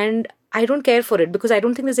 And I don't care for it, because I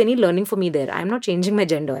don't think there's any learning for me there. I'm not changing my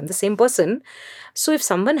gender. I'm the same person. So if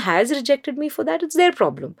someone has rejected me for that, it's their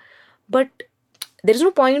problem. But there is no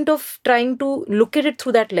point of trying to look at it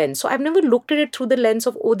through that lens. So I've never looked at it through the lens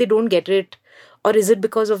of, oh, they don't get it, or is it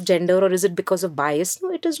because of gender, or is it because of bias?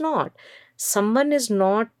 No, it is not. Someone is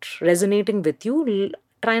not resonating with you.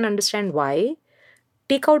 Try and understand why.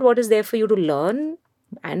 Take out what is there for you to learn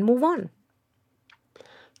and move on.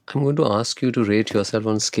 I'm going to ask you to rate yourself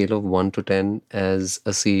on a scale of 1 to 10 as a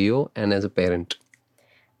CEO and as a parent.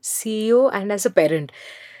 CEO and as a parent.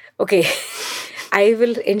 Okay. I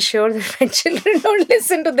will ensure that my children don't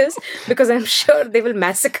listen to this, because I'm sure they will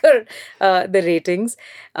massacre the ratings.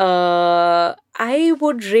 I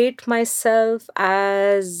would rate myself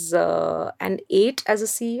as an 8 as a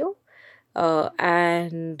CEO,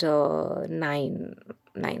 and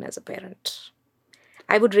 9 as a parent.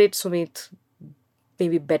 I would rate Sumit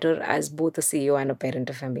maybe better as both a CEO and a parent,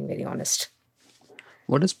 if I'm being very honest.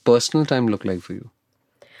 What does personal time look like for you?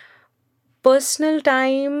 Personal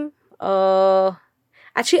time,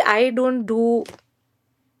 actually, I don't do.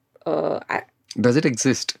 I, Does it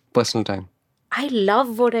exist, personal time? I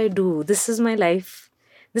love what I do. This is my life.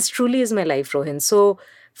 This truly is my life, Rohin. So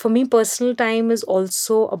for me, personal time is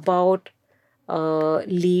also about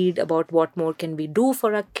lead, about what more can we do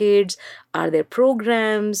for our kids. Are there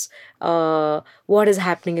programs? What is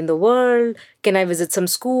happening in the world? Can I visit some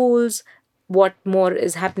schools? What more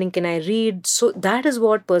is happening? Can I read? So that is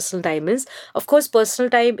what personal time is. Of course, personal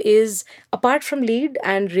time is apart from lead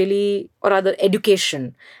and really, or rather,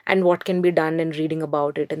 education and what can be done and reading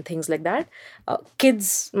about it and things like that.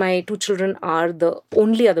 Kids, my two children, are the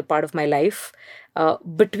only other part of my life.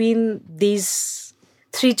 Between these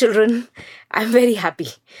three children, I'm very happy,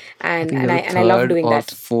 I and think and you're I the and I love third doing or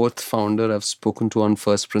that. fourth founder I've spoken to on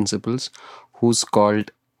First Principles who's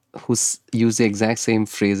used the exact same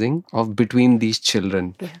phrasing of between these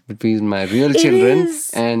children, Yeah. between my real It children is,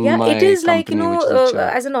 and yeah, it my is like, company, which is a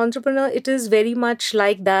child. as an entrepreneur, it is very much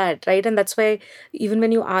like that, right? And that's why, even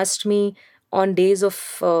when you asked me on days of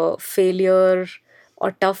failure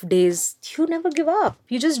or tough days, you never give up.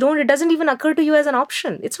 You just don't. It doesn't even occur to you as an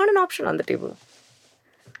option. It's not an option on the table.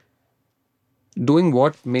 Doing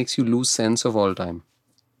what makes you lose sense of all time?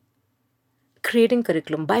 Creating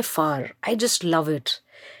curriculum, by far, I just love it.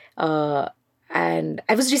 uh, And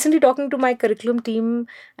I was recently talking to my curriculum team,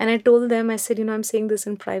 and I told them, I said, I'm saying this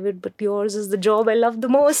in private, but yours is the job I love the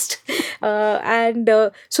most. And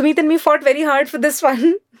Sumit and me fought very hard for this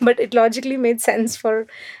one, but it logically made sense for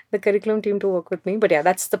the curriculum team to work with me. But yeah,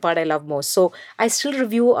 that's the part I love most. So I still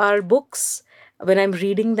review our books. When I'm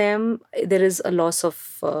reading them, there is a loss of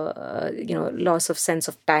sense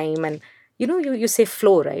of time. And, you say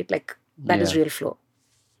flow, right? Like that is Yeah. real flow.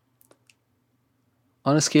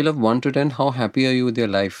 On a scale of 1 to 10, how happy are you with your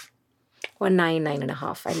life? Or 9,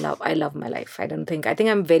 9.5. I love my life. I think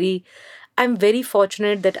I'm very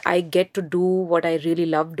fortunate that I get to do what I really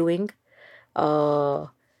love doing. uh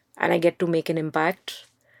and I get to make an impact.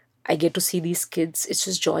 I get to see these kids. It's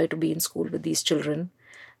just joy to be in school with these children.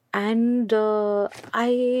 And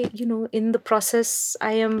in the process,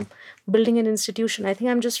 I am building an institution. I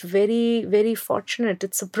think I'm just very, very fortunate.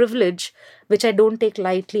 It's a privilege which I don't take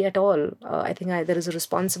lightly at all. I think there is a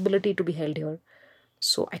responsibility to be held here.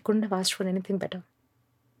 So I couldn't have asked for anything better.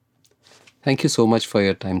 Thank you so much for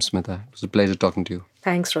your time, Smita. It was a pleasure talking to you.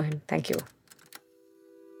 Thanks, Rohin. Thank you.